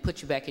and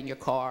put you back in your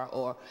car,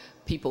 or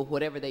people,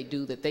 whatever they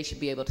do, that they should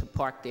be able to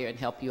park there and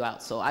help you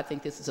out. So I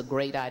think this is a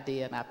great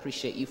idea, and I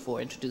appreciate you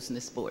for introducing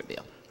this board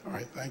bill. All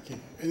right, thank you.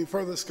 Any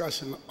further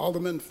discussion?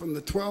 Alderman from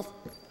the 12th.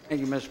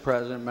 Thank you, Mr.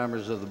 President,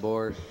 members of the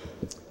board.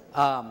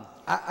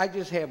 I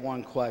just have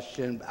one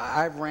question.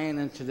 I've ran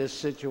into this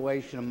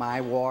situation in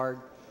my ward.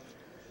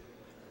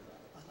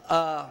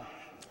 The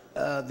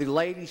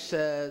lady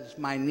says,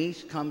 my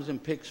niece comes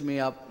and picks me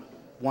up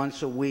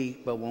once a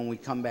week, but when we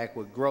come back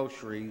with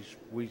groceries,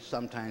 we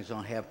sometimes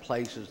don't have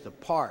places to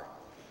park.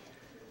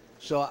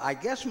 So I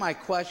guess my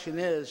question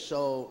is,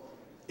 so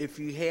if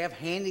you have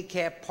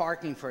handicap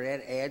parking for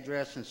that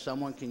address and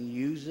someone can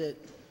use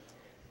it,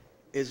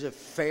 is it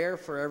fair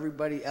for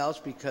everybody else,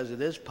 because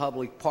it is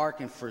public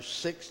parking, for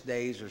 6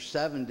 days or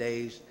 7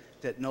 days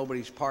that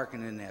nobody's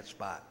parking in that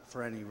spot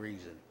for any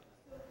reason?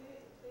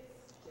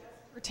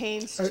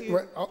 Pertains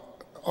to...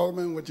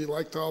 Alderman, would you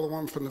like the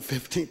Alderman from the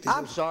 15th?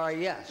 I'm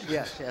sorry, yes.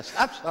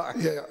 I'm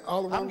sorry. Yeah,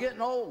 Alderman, I'm getting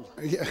old.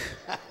 Yeah,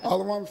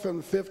 Alderman from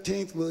the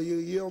 15th, will you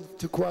yield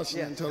to question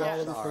until the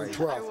Alderman from the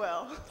 12th? I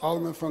will.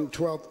 Alderman from the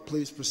 12th,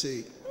 please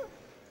proceed.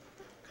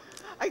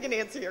 I can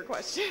answer your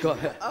question. Go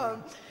ahead.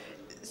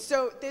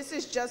 So this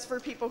is just for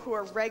people who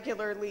are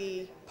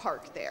regularly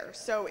parked there.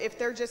 So if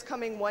they're just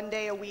coming one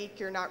day a week,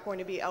 you're not going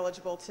to be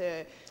eligible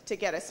to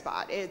get a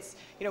spot. It's,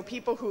 you know,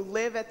 people who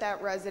live at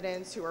that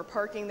residence who are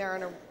parking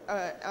there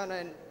on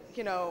a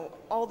you know,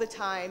 all the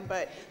time.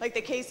 But like the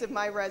case of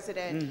my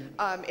resident,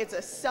 it's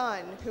a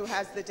son who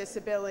has the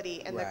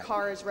disability, and the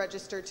car is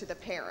registered to the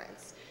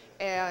parents.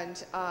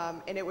 And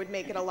it would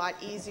make it a lot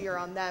easier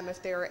on them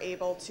if they were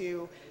able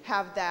to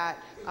have that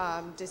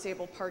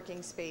disabled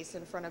parking space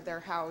in front of their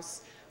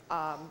house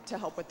to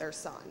help with their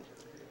son.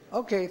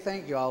 Okay,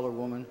 thank you,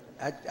 Alderwoman.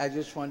 I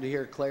just wanted to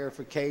hear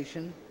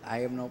clarification. I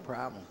have no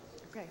problem.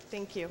 Okay,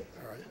 thank you.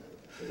 All right.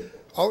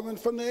 Alderman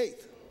from the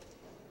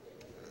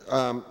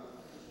 8th.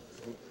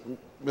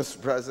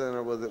 Mr.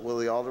 President, will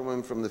the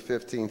Alderman from the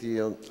 15th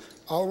yield?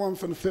 Alderman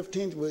from the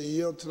 15th will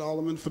yield to the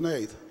Alderman from the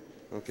 8th.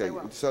 Okay,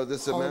 so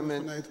this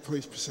amendment, Alderman from the 8th,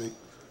 please proceed.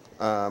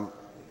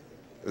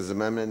 is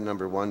amendment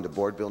number 1 to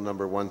Board Bill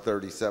number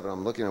 137.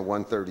 I'm looking at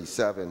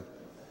 137,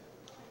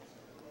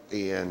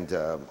 and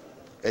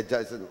it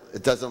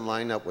doesn't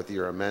line up with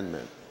your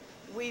amendment.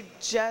 We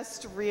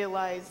just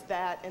realized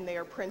that, and they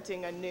are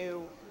printing a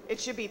new, it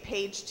should be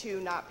page 2,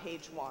 not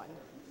page 1.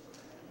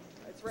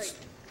 That's right.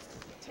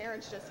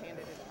 Terrence just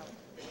handed it out.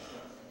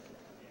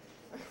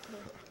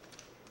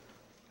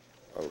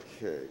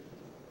 Okay.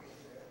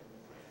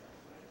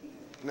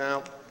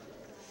 Now,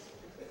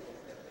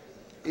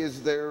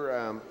 is there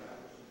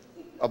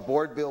a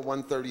Board Bill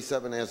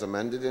 137 as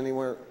amended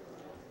anywhere?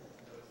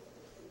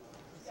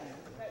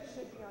 That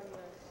should be on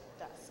your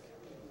desk.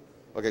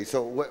 Okay,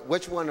 so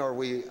which one are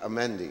we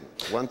amending?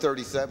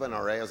 137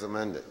 or as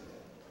amended?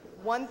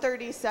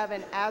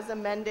 137 as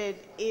amended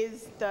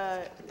is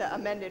the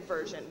amended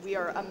version. We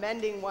are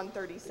amending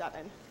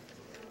 137.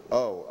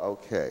 Oh,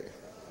 okay.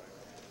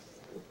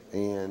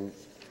 And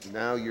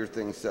now your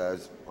thing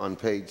says on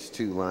page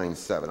 2, line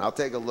 7. I'll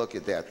take a look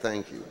at that.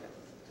 Thank you.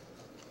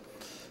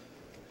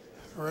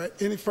 All right.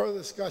 Any further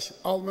discussion?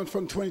 Alderman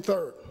from the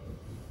 23rd.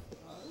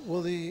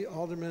 Will the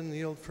Alderman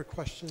yield for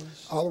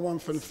questions? Alderman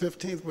from the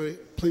 15th, will you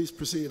please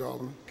proceed,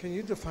 Alderman. Can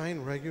you define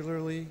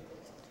regularly?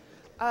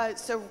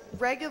 So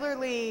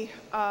regularly,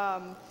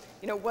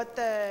 you know, what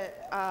the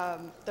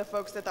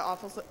folks at the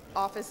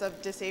Office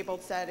of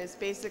Disabled said is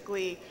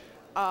basically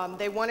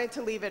they wanted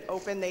to leave it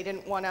open. They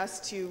didn't want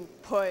us to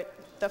put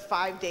the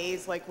 5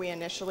 days like we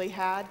initially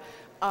had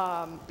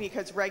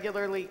because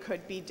regularly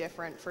could be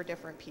different for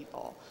different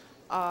people.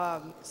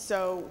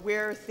 So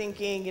we're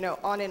thinking, you know,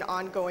 on an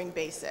ongoing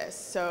basis,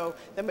 so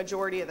the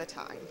majority of the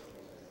time.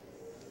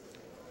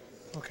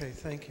 Okay,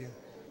 thank you.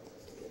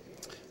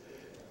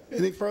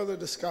 Any further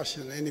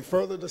discussion? Any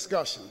further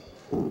discussion?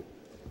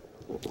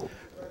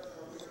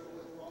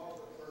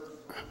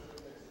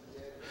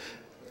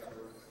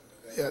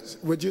 Yes.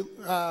 Would you,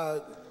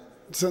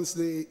 since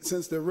the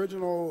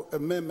original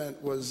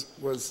amendment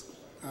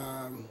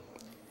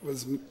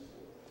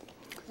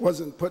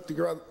wasn't put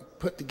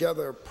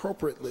together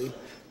appropriately,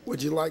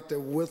 would you like to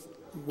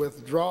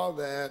withdraw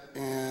that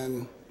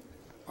and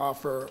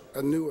offer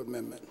a new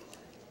amendment?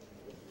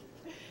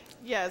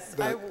 Yes.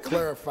 That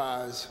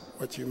clarifies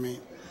what you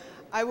mean.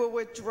 I will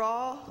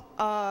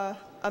withdraw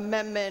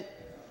Amendment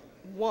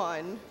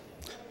 1.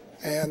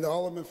 And the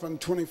Alderman from the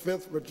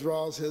 25th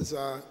withdraws his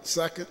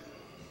second.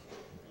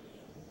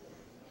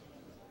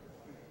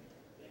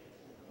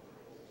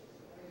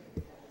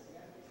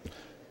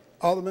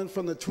 Alderman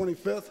from the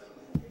 25th.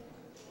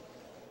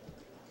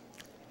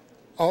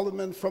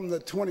 Alderman from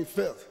the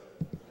 25th.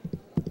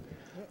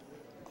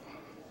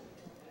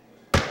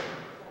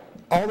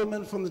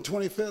 Alderman from the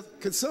 25th.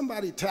 Could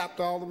somebody tap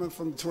the Alderman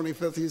from the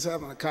 25th? He's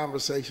having a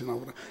conversation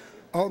over there.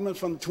 Alderman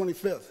from the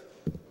 25th.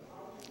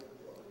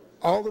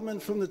 Alderman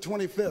from the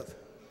 25th.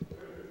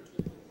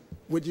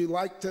 Would you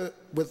like to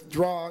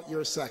withdraw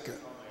your second?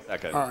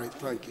 Second. All right,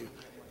 thank you.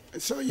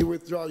 So you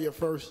withdraw your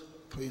first.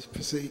 Please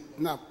proceed.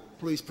 No,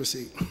 please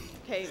proceed.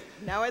 Okay,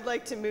 now I'd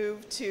like to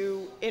move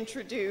to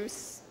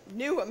introduce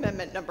new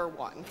amendment number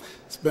 1.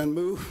 It's been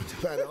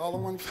moved by the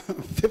Alderman from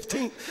the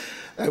 15th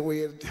that we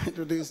had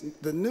introduced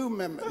the new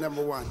amendment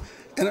number 1.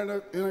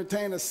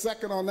 Entertain a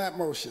second on that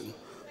motion.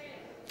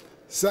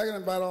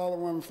 Seconded by the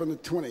Alderman from the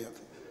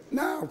 20th.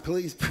 Now,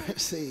 please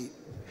proceed.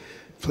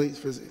 Please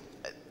proceed.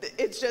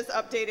 It's just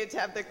updated to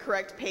have the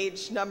correct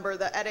page number.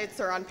 The edits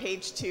are on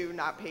page 2,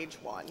 not page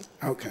 1.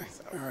 Okay,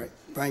 all right,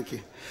 thank you.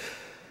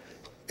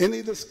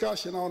 Any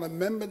discussion on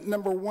amendment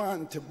number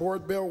 1 to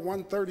Board Bill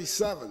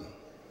 137?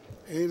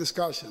 Any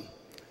discussion?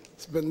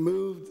 It's been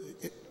moved.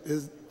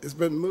 It's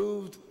been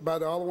moved by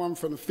the Alderman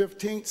from the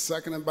 15th,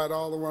 seconded by the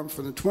Alderman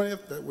from the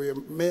 20th, that we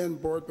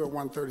amend Board Bill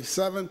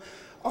 137.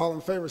 All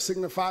in favor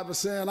signify by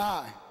saying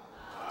aye.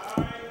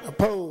 Aye.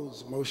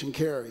 Opposed? Motion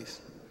carries.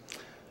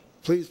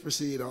 Please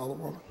proceed,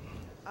 Alderman.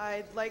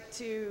 I'd like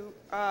to,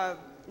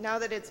 now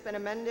that it's been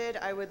amended,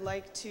 I would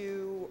like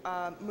to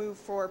move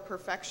for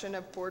perfection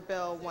of Board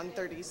Bill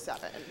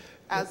 137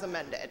 as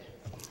amended.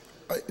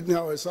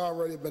 No, it's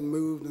already been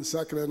moved and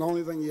seconded. The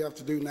only thing you have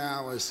to do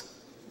now is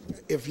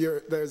if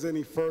there's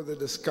any further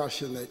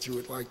discussion that you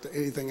would like to,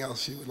 anything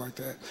else you would like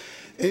to add.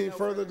 Any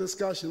further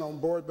discussion on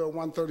Board Bill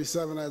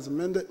 137 as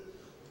amended?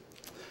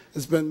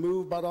 It's been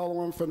moved by the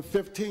Alderman from the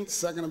 15th,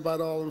 seconded by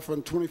the Alderman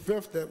from the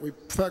 25th, that we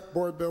perfect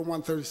Board Bill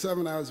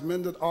 137 as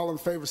amended. All in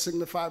favor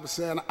signify by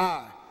saying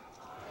aye.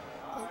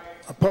 Aye.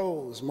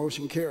 Opposed?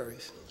 Motion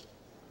carries.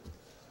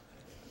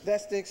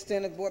 That's the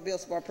extent of board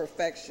bills for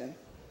perfection.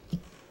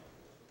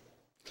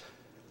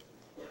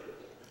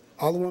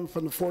 Alderman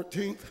from the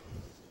 14th.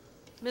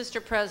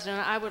 Mr.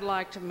 President, I would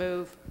like to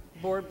move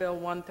Board Bill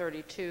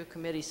 132,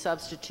 committee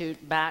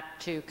substitute, back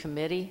to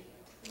committee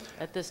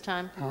at this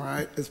time. All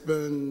right. It's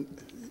been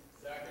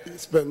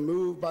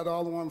moved by the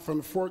Alderman from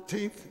the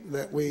 14th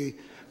that we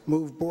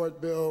move Board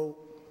Bill,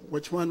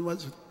 which one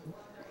was it?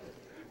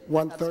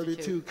 132,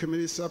 substitute.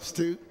 Committee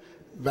substitute,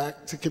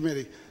 back to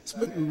committee. It's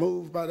been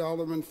moved by the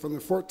Alderman from the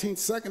 14th,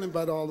 seconded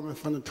by the Alderman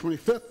from the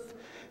 25th.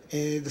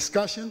 Any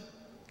discussion?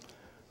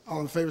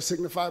 All in favor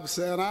signify by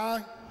saying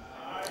aye.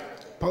 Aye.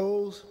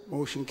 Opposed?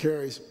 Motion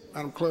carries.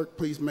 Madam Clerk,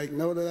 please make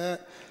note of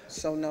that.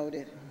 So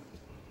noted.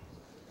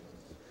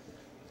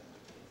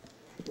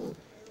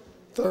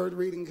 Third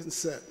reading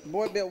consent.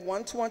 Board Bill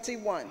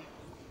 121.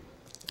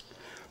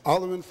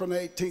 Alderman from the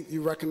 18th,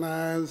 you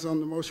recognize on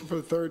the motion for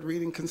the third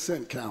reading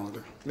consent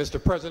calendar.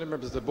 Mr. President,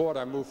 members of the board,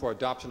 I move for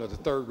adoption of the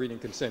third reading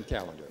consent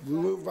calendar.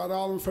 Moved by the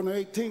Alderman from the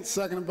 18th,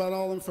 seconded by the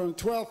Alderman from the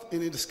 12th.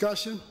 Any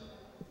discussion?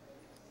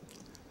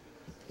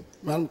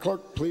 Madam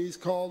Clerk, please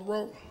call the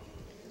roll.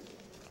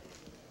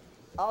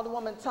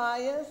 Alderwoman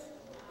Tyus.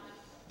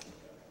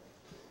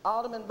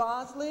 Alderman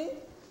Bosley.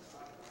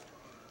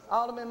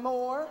 Alderman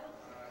Moore.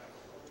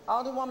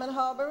 Alderwoman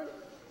Hubbard.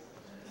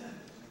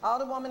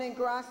 Alderwoman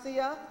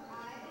Ingracia.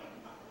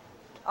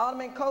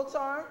 Alderman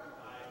Coatar.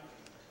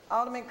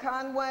 Alderman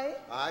Conway.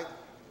 Aye.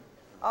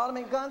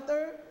 Alderman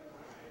Gunther.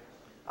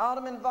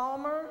 Alderman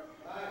Vollmer.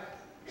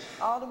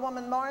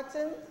 Alderwoman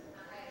Martin.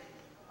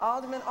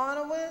 Alderman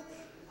Arnowitz.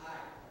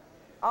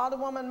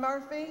 Alderwoman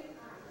Murphy.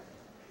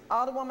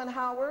 Alderwoman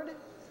Howard.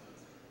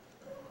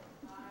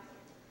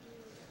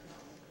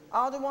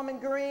 Alderwoman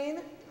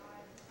Green.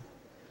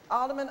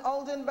 Alderman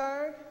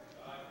Oldenburg.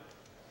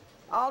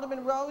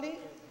 Alderman Rhodey.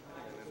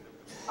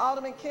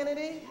 Alderman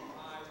Kennedy.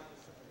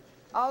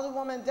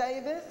 Alderwoman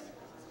Davis.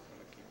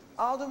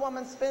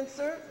 Alderwoman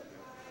Spencer.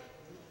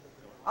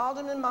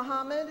 Alderman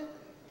Muhammad.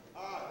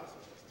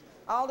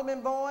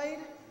 Alderman Boyd.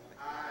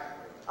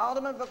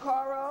 Alderman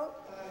Vaccaro.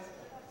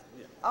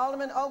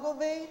 Alderman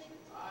Ogilvie.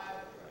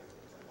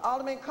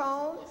 Alderman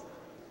Cone.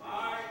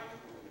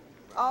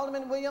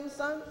 Alderman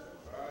Williamson.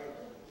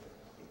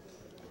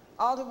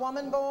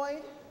 Alderwoman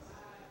Boyd.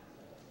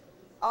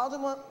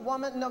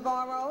 Alderwoman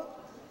Navarro.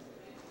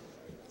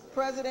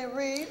 President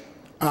Reed.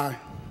 Aye.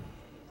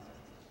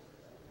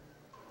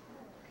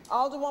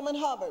 Alderwoman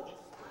Hubbard.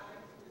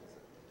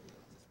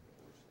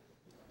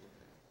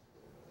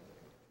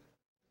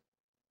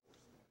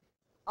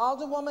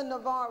 Alderwoman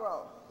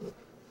Navarro.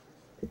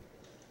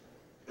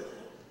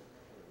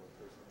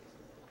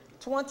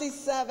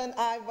 27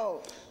 I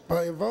vote.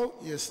 By your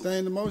vote, you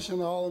sustain the motion.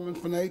 The Alderman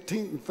from the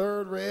 18th and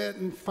third read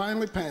and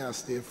finally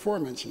passed the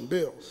aforementioned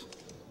bills.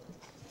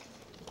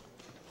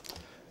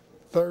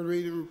 Third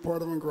reading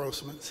report of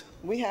engrossments.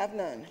 We have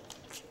none.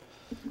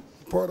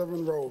 Report of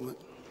enrollment.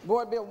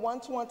 Board Bill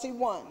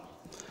 121.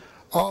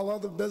 All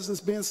other business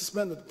being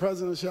suspended, the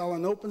President shall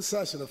in open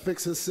session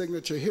affix his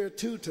signature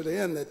hereto to the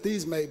end that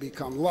these may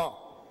become law.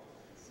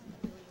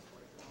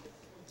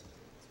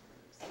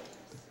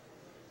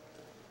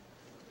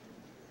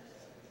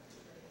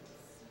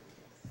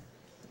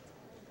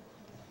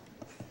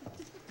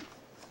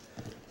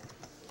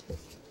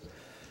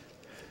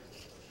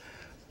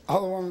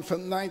 Alderwoman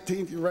from the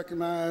 19th, you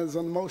recognize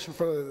on the motion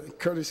for the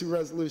courtesy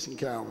resolution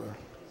calendar.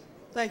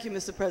 Thank you,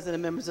 Mr.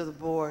 President, members of the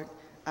board.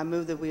 I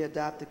move that we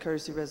adopt the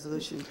courtesy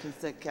resolution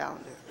consent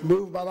calendar.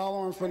 Moved by the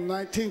Alderman from the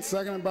 19th,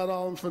 seconded by the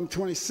Alderman from the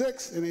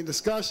 26th. Any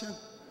discussion?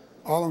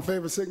 All in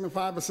favor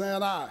signify by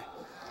saying aye.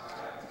 Aye.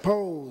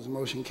 Opposed?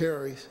 Motion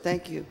carries.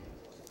 Thank you.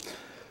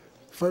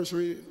 First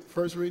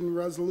reading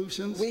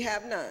resolutions? We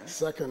have none.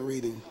 Second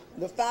reading.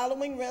 The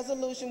following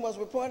resolution was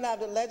reported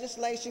out of the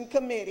Legislation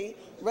Committee.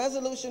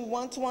 Resolution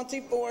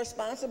 124,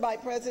 sponsored by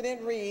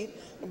President Reed.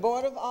 The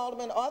Board of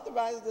Aldermen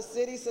authorizes the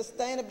city's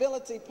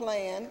sustainability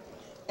plan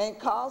and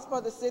calls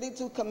for the city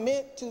to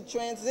commit to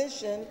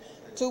transition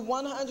to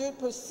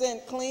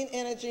 100% clean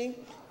energy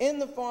in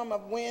the form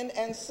of wind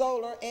and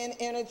solar and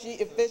energy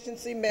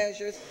efficiency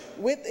measures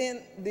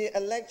within the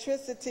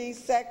electricity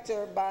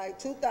sector by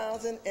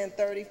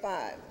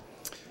 2035.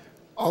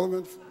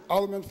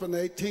 Alderman from the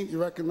 18th,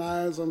 you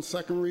recognize on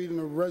second reading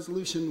of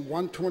Resolution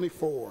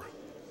 124.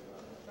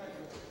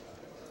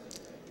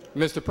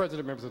 Mr.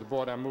 President, members of the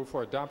board, I move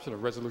for adoption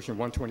of Resolution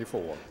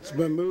 124. It's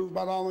been moved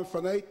by the Alderman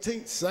from the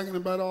 18th,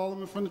 seconded by the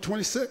Alderman from the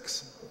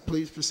 26th.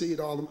 Please proceed,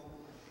 Alderman.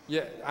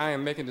 Yeah, I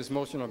am making this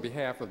motion on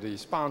behalf of the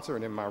sponsor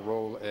and in my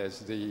role as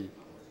the,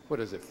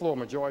 floor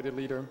majority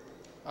leader.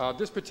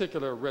 This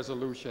particular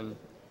resolution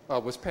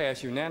was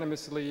passed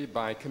unanimously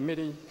by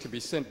committee to be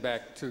sent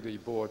back to the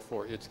board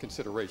for its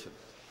consideration.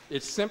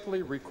 It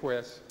simply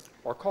requests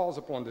or calls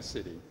upon the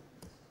city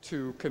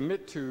to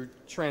commit to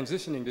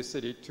transitioning the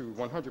city to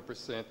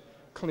 100%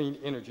 clean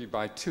energy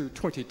by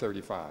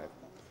 2035.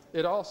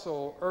 It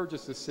also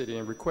urges the city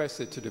and requests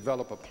it to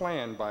develop a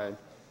plan by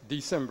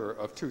December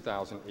of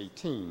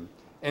 2018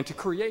 and to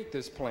create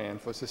this plan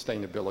for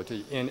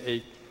sustainability in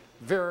a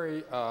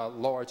very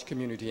large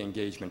community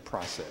engagement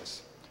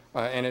process.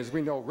 And as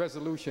we know,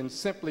 resolutions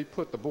simply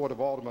put the Board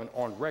of Aldermen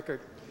on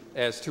record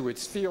as to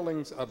its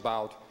feelings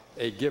about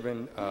a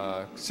given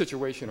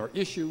situation or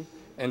issue,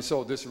 and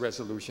so this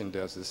resolution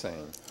does the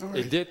same. Right.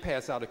 It did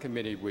pass out of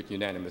committee with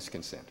unanimous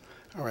consent.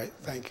 All right,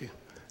 thank you.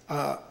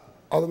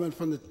 Alderman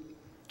from the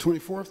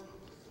 24th.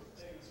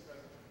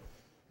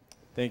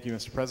 Thank you,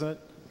 Mr. President.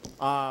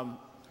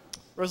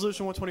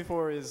 Resolution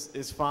 124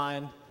 is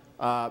fine,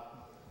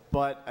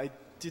 but I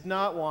did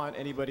not want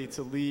anybody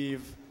to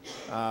leave.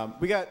 I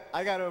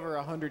got over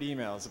 100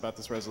 emails about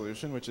this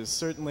resolution, which is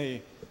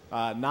certainly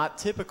not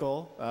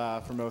typical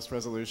for most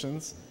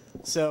resolutions.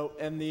 So,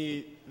 and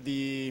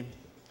the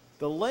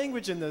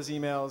language in those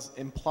emails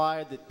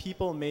implied that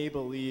people may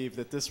believe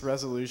that this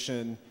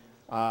resolution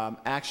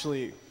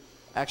actually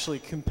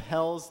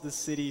compels the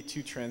city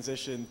to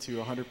transition to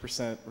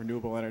 100%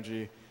 renewable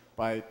energy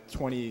by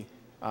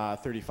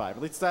 2035.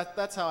 At least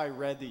that's how I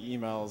read the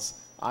emails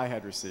I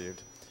had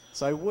received.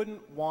 So I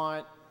wouldn't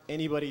want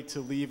anybody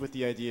to leave with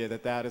the idea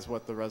that that is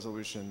what the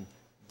resolution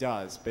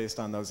does based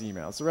on those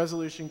emails. The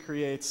resolution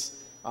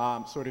creates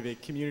sort of a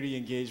community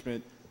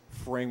engagement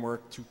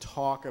framework to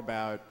talk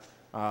about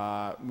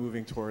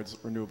moving towards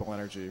renewable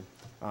energy,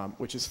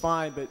 which is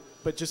fine,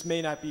 but just may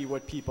not be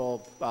what people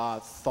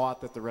thought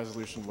that the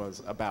resolution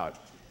was about.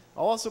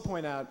 I'll also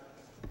point out,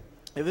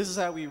 if this is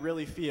how we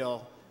really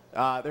feel,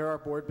 there are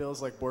board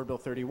bills like Board Bill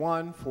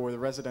 31 for the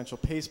residential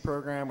PACE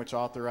program, which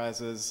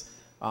authorizes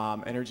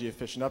energy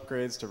efficient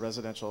upgrades to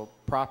residential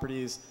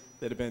properties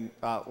that have been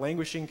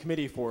languishing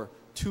committee for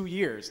 2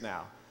 years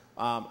now.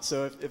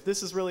 So if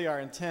this is really our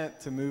intent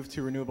to move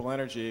to renewable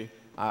energy,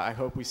 I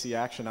hope we see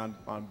action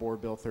on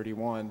Board Bill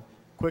 31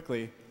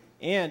 quickly.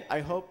 And I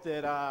hope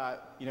that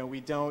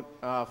we don't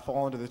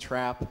fall into the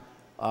trap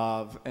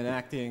of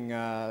enacting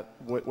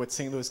what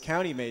St. Louis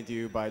County may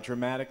do by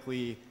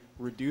dramatically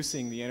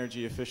reducing the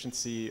energy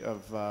efficiency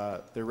of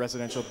the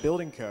residential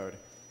building code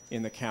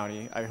in the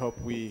county. I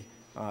hope we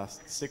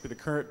stick with the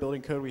current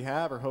building code we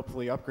have, or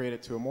hopefully upgrade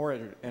it to a more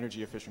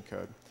energy efficient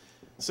code.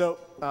 So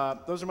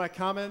those are my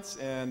comments,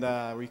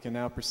 and we can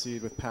now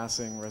proceed with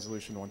passing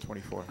Resolution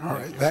 124. All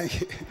right, thank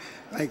you.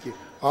 Thank you.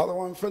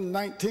 Alderman from the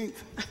 19th.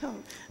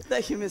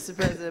 Thank you, Mr.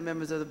 President,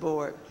 members of the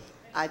board.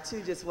 I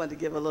too just wanted to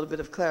give a little bit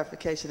of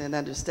clarification and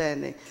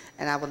understanding,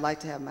 and I would like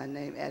to have my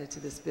name added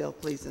to this bill,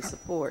 please, in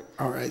support.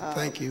 All right,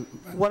 thank you.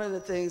 One of the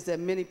things that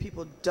many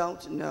people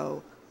don't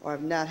know or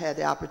have not had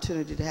the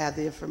opportunity to have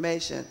the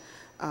information,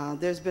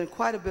 there's been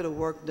quite a bit of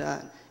work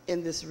done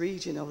in this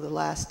region over the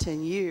last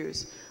 10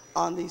 years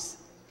on these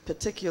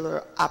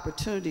particular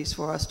opportunities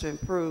for us to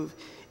improve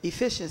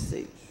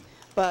efficiency.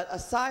 But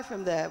aside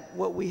from that,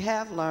 what we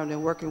have learned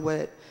in working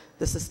with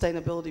the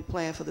sustainability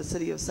plan for the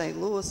city of St.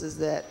 Louis is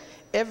that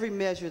every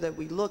measure that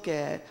we look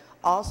at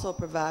also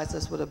provides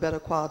us with a better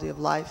quality of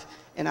life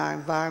in our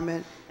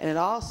environment, and it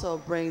also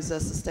brings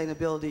us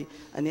sustainability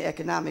on the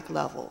economic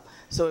level.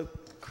 So it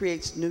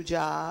creates new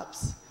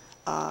jobs,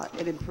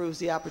 it improves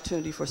the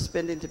opportunity for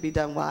spending to be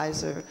done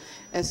wiser.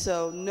 And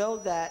so know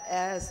that,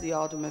 as the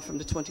Alderman from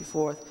the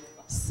 24th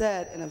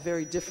said in a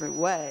very different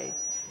way,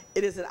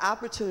 it is an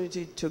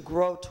opportunity to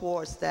grow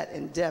towards that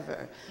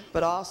endeavor,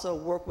 but also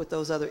work with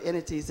those other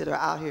entities that are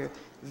out here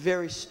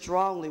very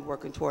strongly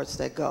working towards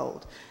that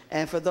goal.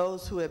 And for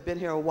those who have been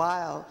here a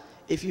while,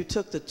 if you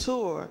took the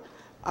tour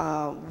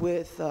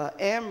with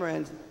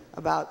Ameren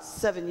about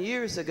 7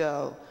 years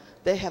ago,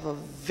 they have a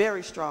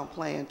very strong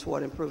plan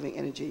toward improving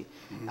energy.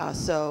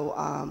 So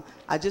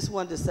I just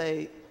wanted to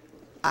say,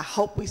 I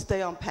hope we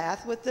stay on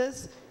path with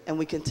this and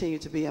we continue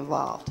to be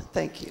involved.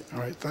 Thank you. All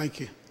right,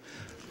 thank you.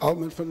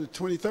 Alderman from the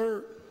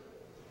 23rd.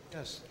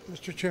 Yes,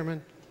 Mr.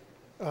 Chairman,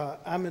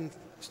 I'm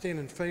staying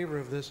in favor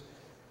of this.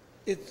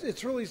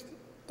 It's really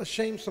a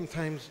shame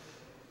sometimes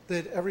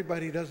that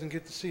everybody doesn't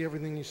get to see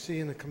everything you see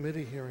in a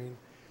committee hearing.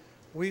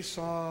 We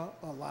saw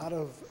a lot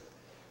of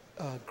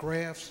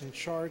graphs and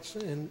charts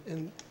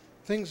and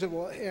things that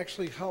will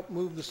actually help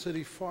move the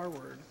city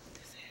forward.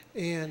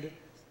 And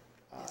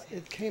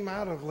it came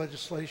out of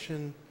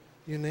legislation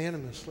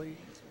unanimously.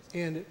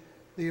 And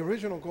the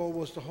original goal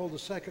was to hold a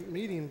second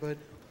meeting, but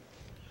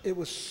it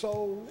was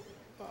so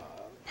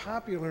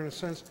popular in a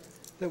sense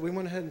that we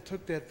went ahead and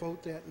took that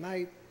vote that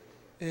night,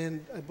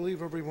 and I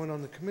believe everyone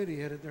on the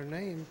committee added their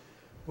name,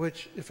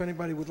 which if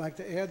anybody would like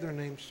to add their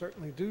name,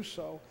 certainly do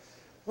so.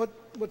 What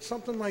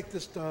something like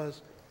this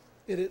does,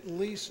 it at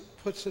least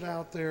puts it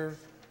out there.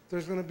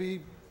 There's going to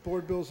be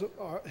board bills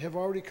that have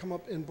already come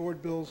up, in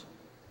board bills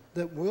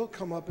that will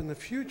come up in the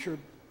future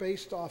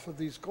based off of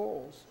these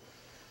goals.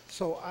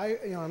 So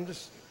I'm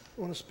just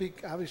want to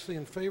speak obviously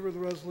in favor of the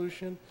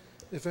resolution.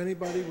 If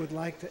anybody would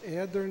like to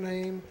add their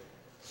name,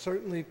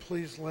 certainly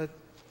please let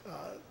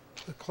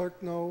the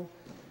clerk know.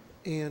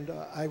 And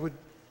I would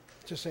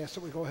just ask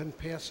that we go ahead and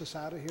pass this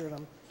out of here,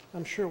 and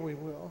I'm sure we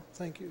will.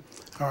 Thank you.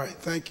 All right,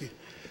 thank you.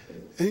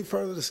 Any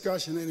further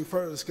discussion? Any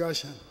further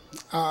discussion?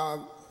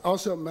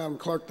 Also, Madam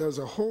Clerk, there's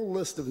a whole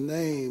list of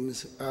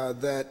names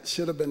that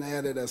should have been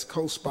added as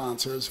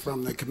co-sponsors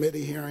from the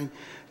committee hearing.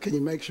 Can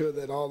you make sure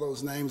that all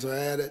those names are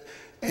added?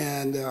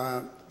 And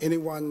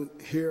anyone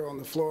here on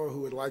the floor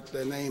who would like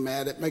their name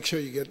added, make sure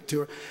you get it to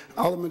her.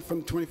 Alderman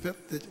from the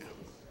 25th, did you?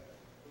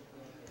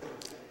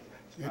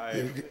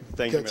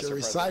 Thank you, Get Mr. your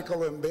President.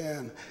 recycling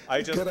bin.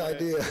 I just Good wanted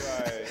idea.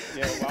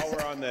 To, while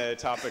we're on the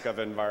topic of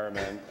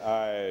environment,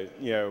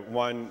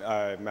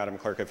 Madam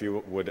Clerk, if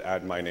you would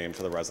add my name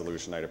to the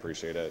resolution, I'd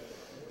appreciate it.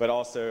 But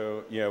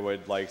also,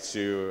 would like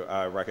to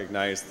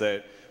recognize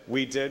that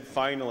we did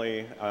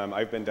finally,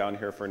 I've been down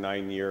here for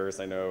 9 years.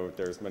 I know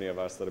there's many of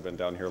us that have been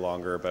down here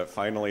longer, but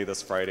finally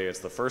this Friday, it's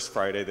the first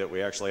Friday that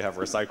we actually have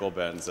recycle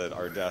bins at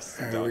our desks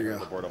down here at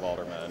the Board of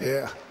Aldermen.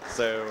 Yeah.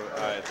 So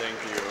thank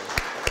you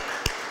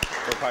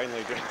for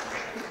finally doing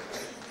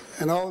that.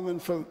 And Alderman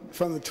from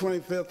the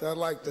 25th, I'd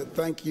like to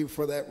thank you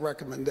for that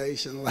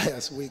recommendation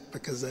last week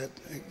because that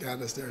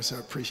got us there, so I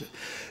appreciate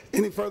it.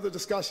 Any further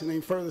discussion? Any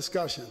further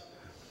discussion?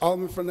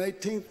 Alderman from the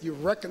 18th, you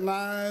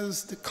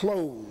recognize the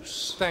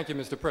close. Thank you,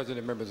 Mr.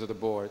 President, members of the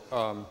board.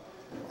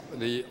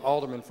 The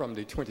Alderman from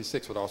the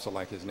 26th would also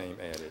like his name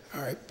added.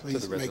 All right, to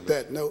please the make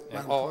that note.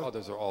 And all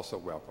others are also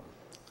welcome.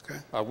 Okay.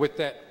 With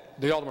that,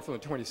 the Alderman from the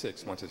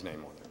 26th wants his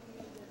name on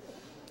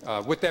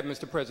there. With that,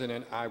 Mr.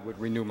 President, I would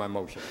renew my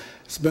motion.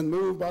 It's been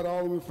moved by the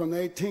Alderman from the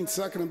 18th,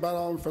 seconded by the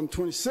Alderman from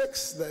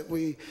 26, that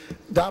we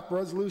adopt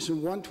Resolution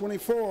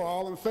 124.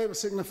 All in favor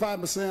signify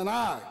by saying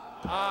aye.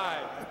 Aye.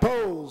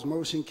 Opposed,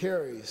 motion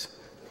carries.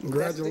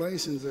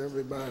 Congratulations,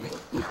 everybody.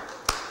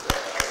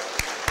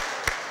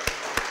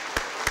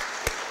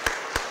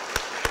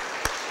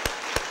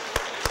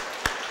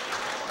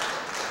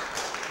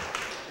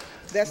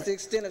 That's the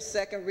extent of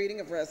second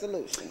reading of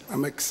resolution.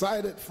 I'm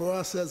excited for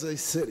us as a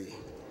city.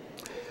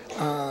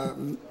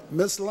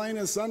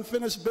 Miscellaneous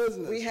unfinished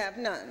business. We have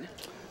none.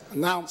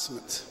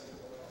 Announcements.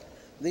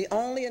 The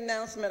only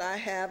announcement I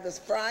have is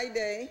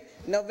Friday,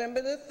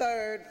 November the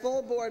 3rd,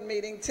 full board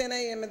meeting, 10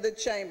 a.m. in the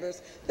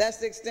chambers. That's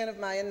the extent of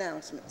my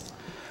announcements.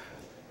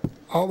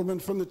 Alderman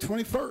from the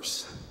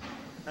 21st.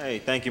 Hey,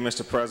 thank you,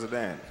 Mr.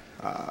 President.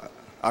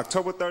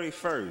 October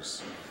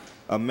 31st,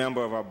 a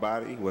member of our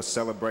body will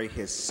celebrate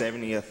his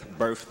 70th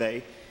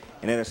birthday,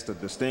 and that is the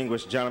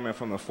distinguished gentleman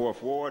from the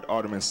 4th Ward,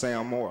 Alderman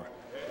Sam Moore.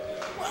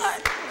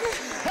 What?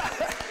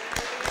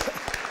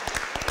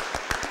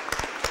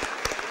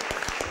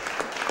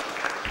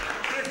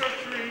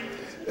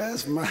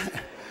 That's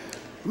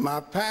my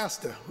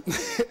pastor.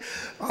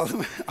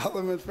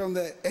 Alderman from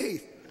the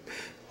 8th.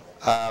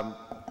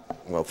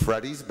 Well,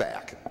 Freddie's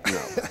back.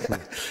 No.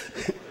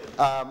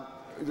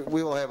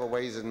 We will have a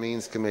Ways and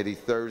Means Committee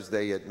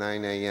Thursday at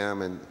 9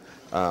 a.m. and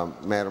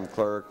Madam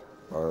Clerk,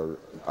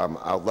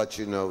 I'll let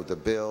you know the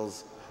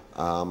bills.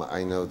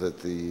 I know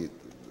that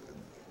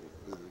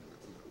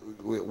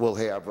we'll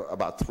have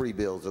about 3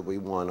 bills that we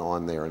want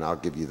on there, and I'll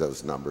give you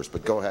those numbers.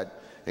 But go ahead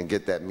and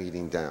get that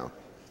meeting down.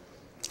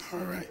 All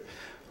right.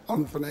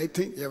 Alderman from the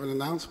 18th, you have an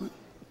announcement?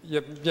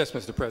 Yep. Yes,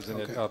 Mr.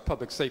 President. Okay.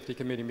 Public Safety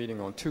Committee meeting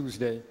on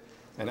Tuesday,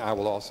 and I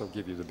will also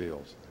give you the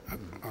bills.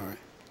 All right.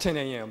 10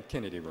 a.m.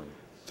 Kennedy Room.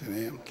 10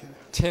 a.m. Kennedy.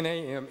 10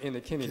 a.m. in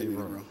the Kennedy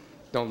Room.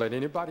 Don't let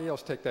anybody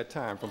else take that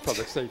time from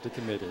Public Safety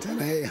Committee. 10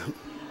 a.m.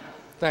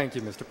 Thank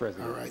you, Mr.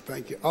 President. All right,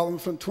 thank you. Alderman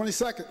from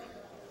 22nd.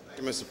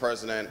 Thank you, Mr.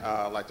 President.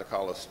 I'd like to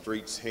call a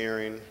streets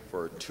hearing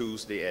for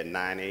Tuesday at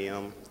 9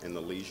 a.m. in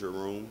the Leisure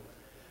Room.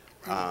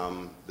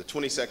 The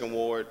 22nd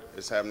Ward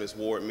is having this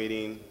ward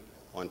meeting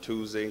on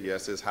Tuesday.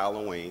 Yes, it's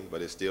Halloween,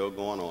 but it's still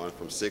going on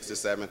from 6 to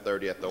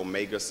 7:30 at the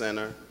Omega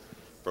Center.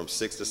 From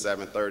 6 to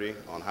 7:30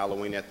 on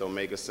Halloween at the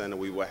Omega Center,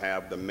 we will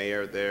have the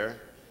mayor there.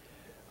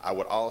 I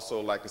would also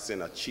like to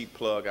send a cheap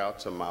plug out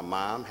to my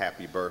mom.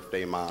 Happy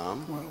birthday,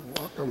 Mom. Well,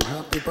 welcome.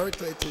 Happy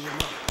birthday to your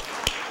mom.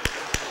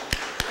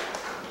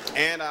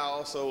 And I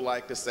also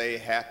like to say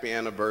happy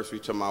anniversary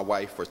to my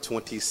wife for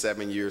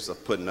 27 years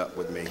of putting up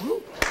with me.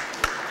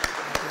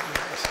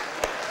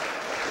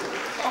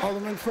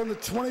 Alderman from the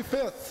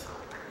 25th.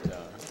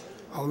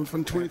 Alderman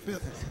from the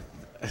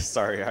 25th.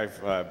 Sorry,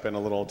 I've been a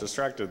little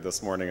distracted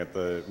this morning at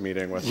the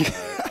meeting with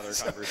other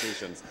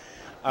conversations.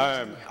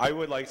 I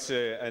would like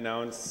to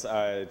announce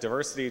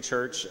Diversity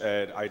Church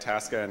at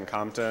Itasca and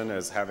Compton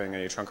is having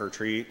a trunk or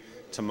treat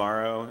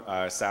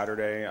tomorrow,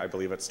 Saturday. I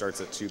believe it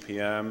starts at 2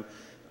 p.m.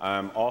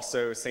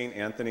 Also, St.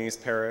 Anthony's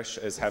Parish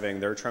is having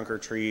their trunk or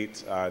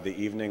treat the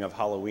evening of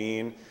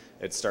Halloween.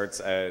 It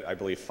starts at, I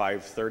believe,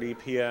 5:30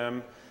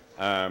 p.m.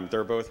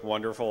 They're both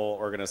wonderful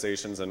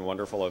organizations and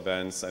wonderful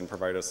events and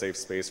provide a safe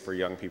space for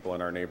young people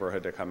in our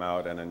neighborhood to come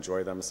out and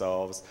enjoy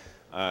themselves.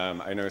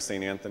 I know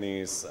St.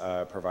 Anthony's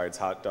provides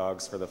hot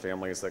dogs for the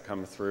families that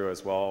come through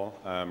as well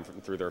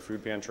through their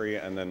food pantry,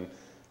 and then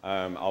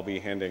I'll be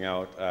handing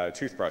out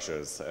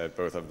toothbrushes at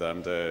both of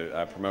them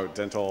to promote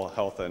dental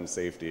health and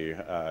safety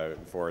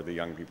for the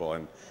young people.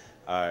 And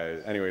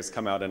anyways,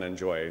 come out and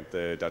enjoy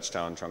the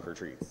Dutchtown trunk or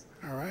treats.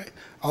 All right.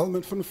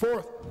 Alderman from the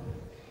 4th.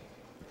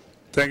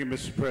 Thank you,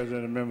 Mr.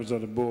 President and members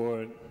of the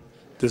board.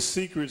 The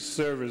Secret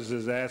Service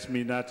has asked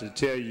me not to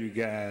tell you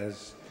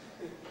guys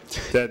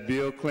that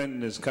Bill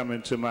Clinton is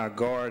coming to my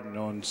garden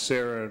on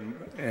Sarah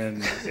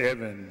and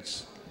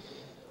Evans.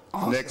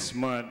 Awesome. Next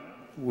month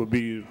will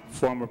be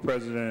former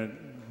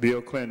President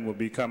Bill Clinton will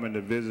be coming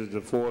to visit the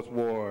 4th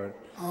Ward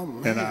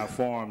in our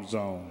farm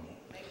zone.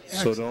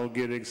 Excellent. So don't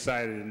get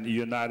excited.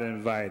 You're not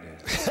invited.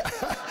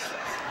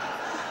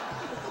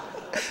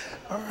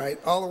 All right.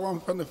 Alderman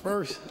from the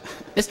 1st.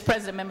 Mr.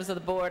 President, members of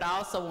the board, I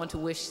also want to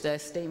wish the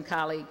esteemed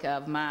colleague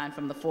of mine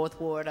from the 4th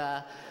Ward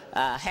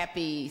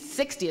happy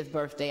 60th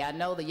birthday. I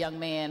know the young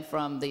man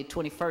from the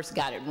 21st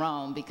got it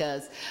wrong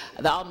because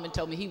the alderman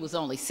told me he was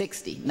only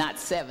 60, not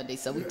 70,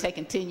 so we've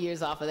taken 10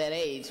 years off of that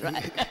age,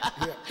 right?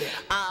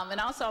 And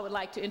also I would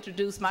like to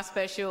introduce my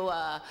special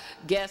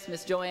guest,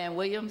 Ms. Joanne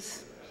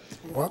Williams.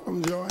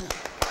 Welcome, Joanne.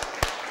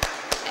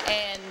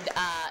 And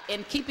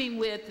in keeping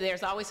with,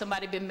 there's always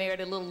somebody been married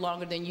a little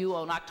longer than you.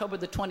 On October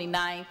the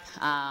 29th,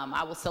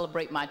 I will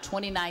celebrate my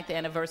 29th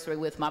anniversary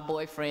with my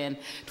boyfriend,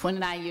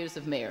 29 years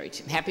of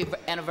marriage. Happy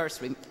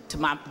anniversary to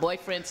my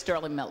boyfriend,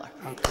 Sterling Miller.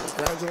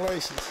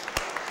 Congratulations.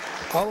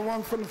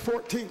 Alderman from the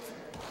 14th.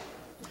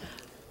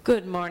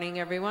 Good morning,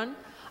 everyone.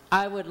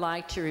 I would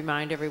like to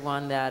remind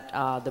everyone that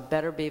the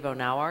Better Bevo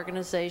Now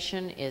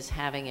organization is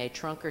having a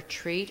trunk or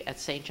treat at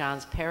St.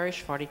 John's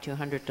Parish,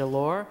 4200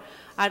 Delore.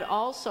 I'd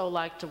also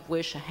like to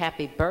wish a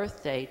happy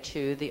birthday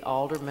to the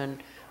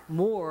Alderman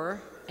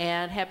Moore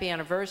and happy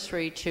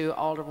anniversary to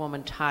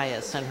Alderwoman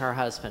Tyus and her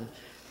husband.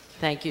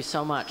 Thank you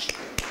so much.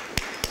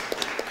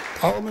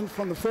 Alderman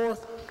from the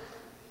 4th.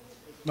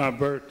 My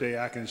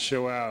birthday, I can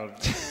show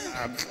out.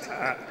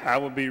 I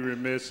would be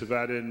remiss if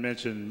I didn't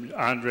mention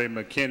Andre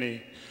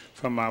McKinney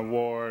from my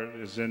ward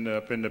is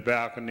up in the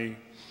balcony.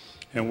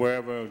 And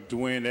wherever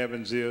Dwayne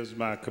Evans is,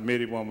 my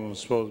committee woman was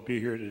supposed to be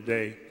here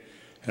today.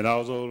 And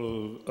also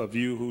those of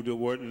you who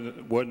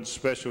wasn't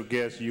special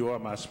guests, you are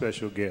my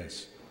special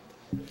guests.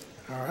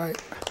 All right.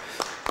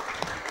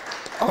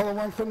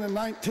 Alderman from the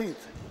 19th.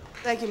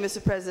 Thank you,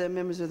 Mr. President,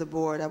 members of the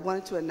board. I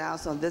wanted to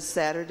announce on this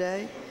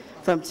Saturday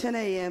from 10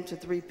 a.m. to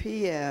 3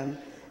 p.m.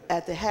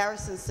 at the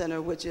Harrison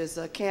Center, which is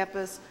a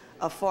campus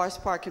of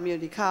Forest Park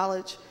Community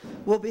College,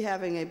 we'll be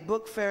having a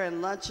book fair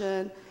and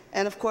luncheon,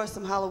 and of course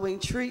some Halloween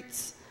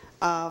treats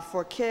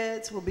for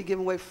kids. We'll be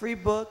giving away free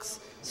books,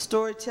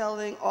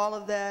 storytelling, all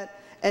of that.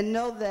 And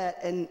know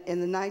that in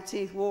the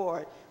 19th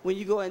Ward, when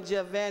you go in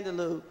Jeff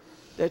Vanderloo,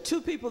 there are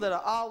two people that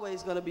are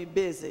always going to be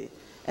busy.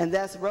 And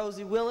that's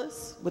Rosie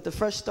Willis with the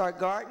Fresh Start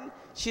Garden.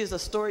 She is a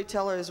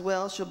storyteller as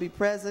well. She'll be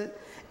present.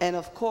 And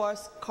of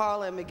course,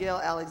 Carla and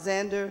Miguel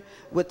Alexander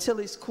with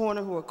Tilly's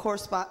Corner, who are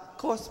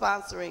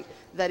co-sponsoring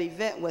that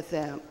event with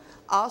them.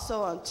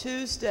 Also on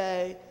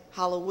Tuesday,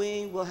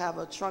 Halloween, we'll have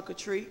a trunk or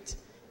treat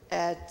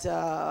at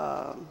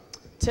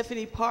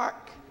Tiffany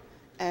Park.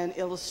 And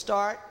it will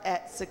start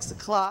at 6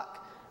 o'clock.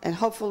 And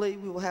hopefully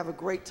we will have a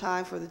great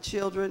time for the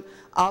children.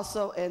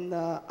 Also in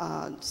the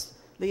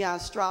Leon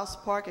Strauss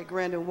Park at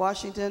Grandin,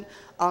 Washington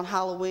on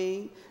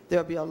Halloween.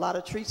 There'll be a lot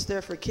of treats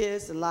there for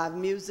kids and live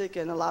music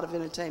and a lot of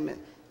entertainment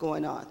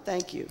going on.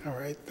 Thank you. All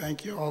right,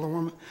 thank you,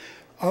 Alderwoman.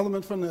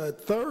 Alderman from the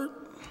 3rd.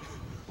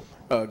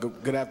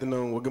 Good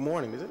afternoon. Well, good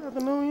morning. Is it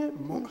afternoon yet?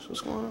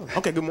 What's going on?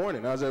 Okay, good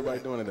morning. How's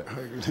everybody doing today?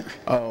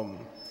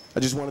 I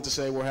just wanted to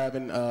say we're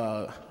having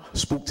a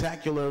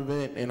spooktacular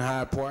event in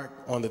Hyde Park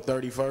on the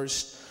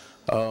 31st.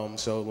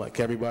 So like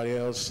everybody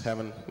else,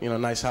 having a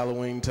nice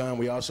Halloween time.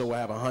 We also will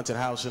have a haunted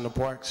house in the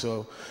park,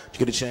 so if you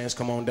get a chance,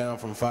 come on down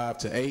from 5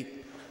 to 8.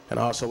 And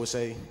I also would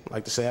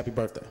like to say happy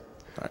birthday.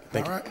 All right,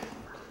 thank you. All right.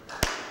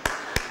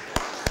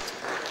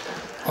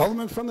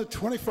 Alderman from the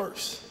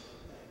 21st.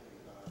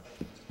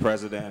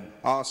 President,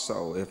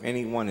 also, if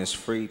anyone is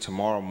free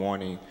tomorrow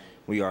morning,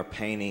 we are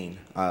painting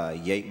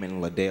Yateman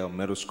Liddell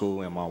Middle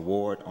School in my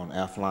ward on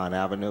Athlon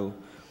Avenue.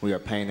 We are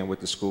painting with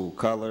the school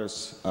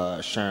colors.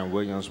 Sharon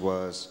Williams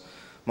was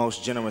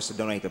most generous to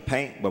donate the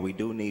paint, but we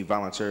do need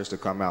volunteers to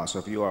come out. So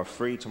if you are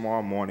free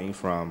tomorrow morning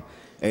from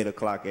 8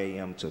 o'clock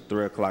a.m. to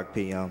 3 o'clock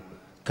p.m.,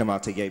 come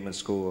out to Yateman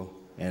School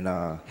and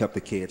help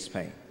the kids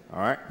paint. All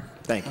right?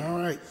 Thank you. All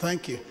right,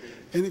 thank you.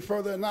 Any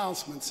further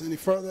announcements? Any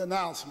further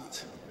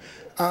announcements?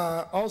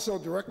 Also,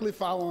 directly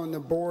following the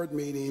board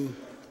meeting,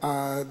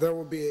 there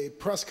will be a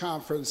press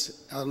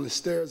conference on the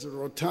stairs of the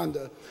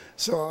Rotunda.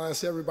 So I'll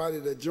ask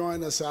everybody to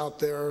join us out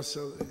there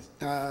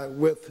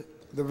with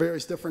the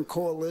various different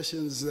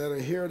coalitions that are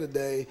here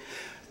today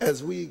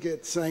as we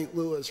get St.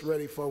 Louis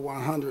ready for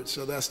 100.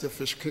 So that's the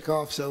official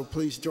kickoff. So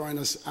please join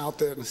us out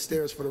there on the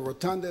stairs for the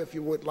Rotunda if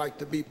you would like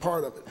to be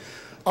part of it.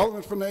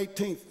 Alderman from the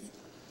 18th,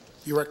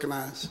 you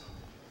recognize.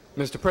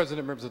 Mr.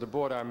 President, members of the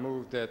board, I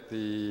move that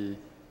the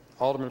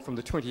Alderman from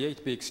the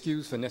 28th be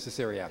excused for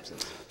necessary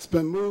absence. It's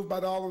been moved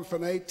by the Alderman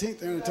from the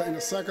 18th. Entertain a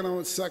second on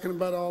it. Seconded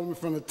by the Alderman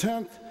from the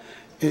 10th.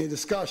 Any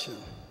discussion?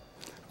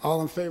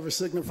 All in favor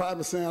signify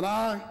by saying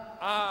aye.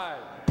 Aye.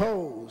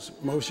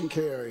 Opposed? Motion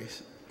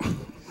carries.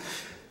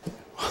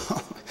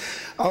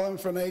 Alderman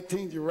from the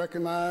 18th, you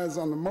recognize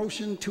on the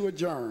motion to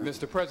adjourn.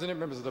 Mr. President,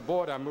 members of the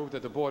board, I move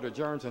that the board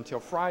adjourns until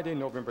Friday,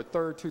 November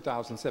 3rd,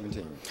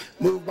 2017.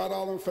 Moved by the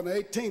Alderman from the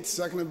 18th,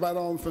 seconded by the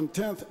Alderman from the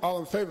 10th. All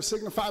in favor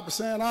signify by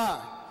saying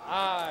aye.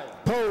 Aye.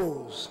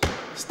 Opposed?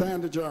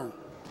 Stand adjourned.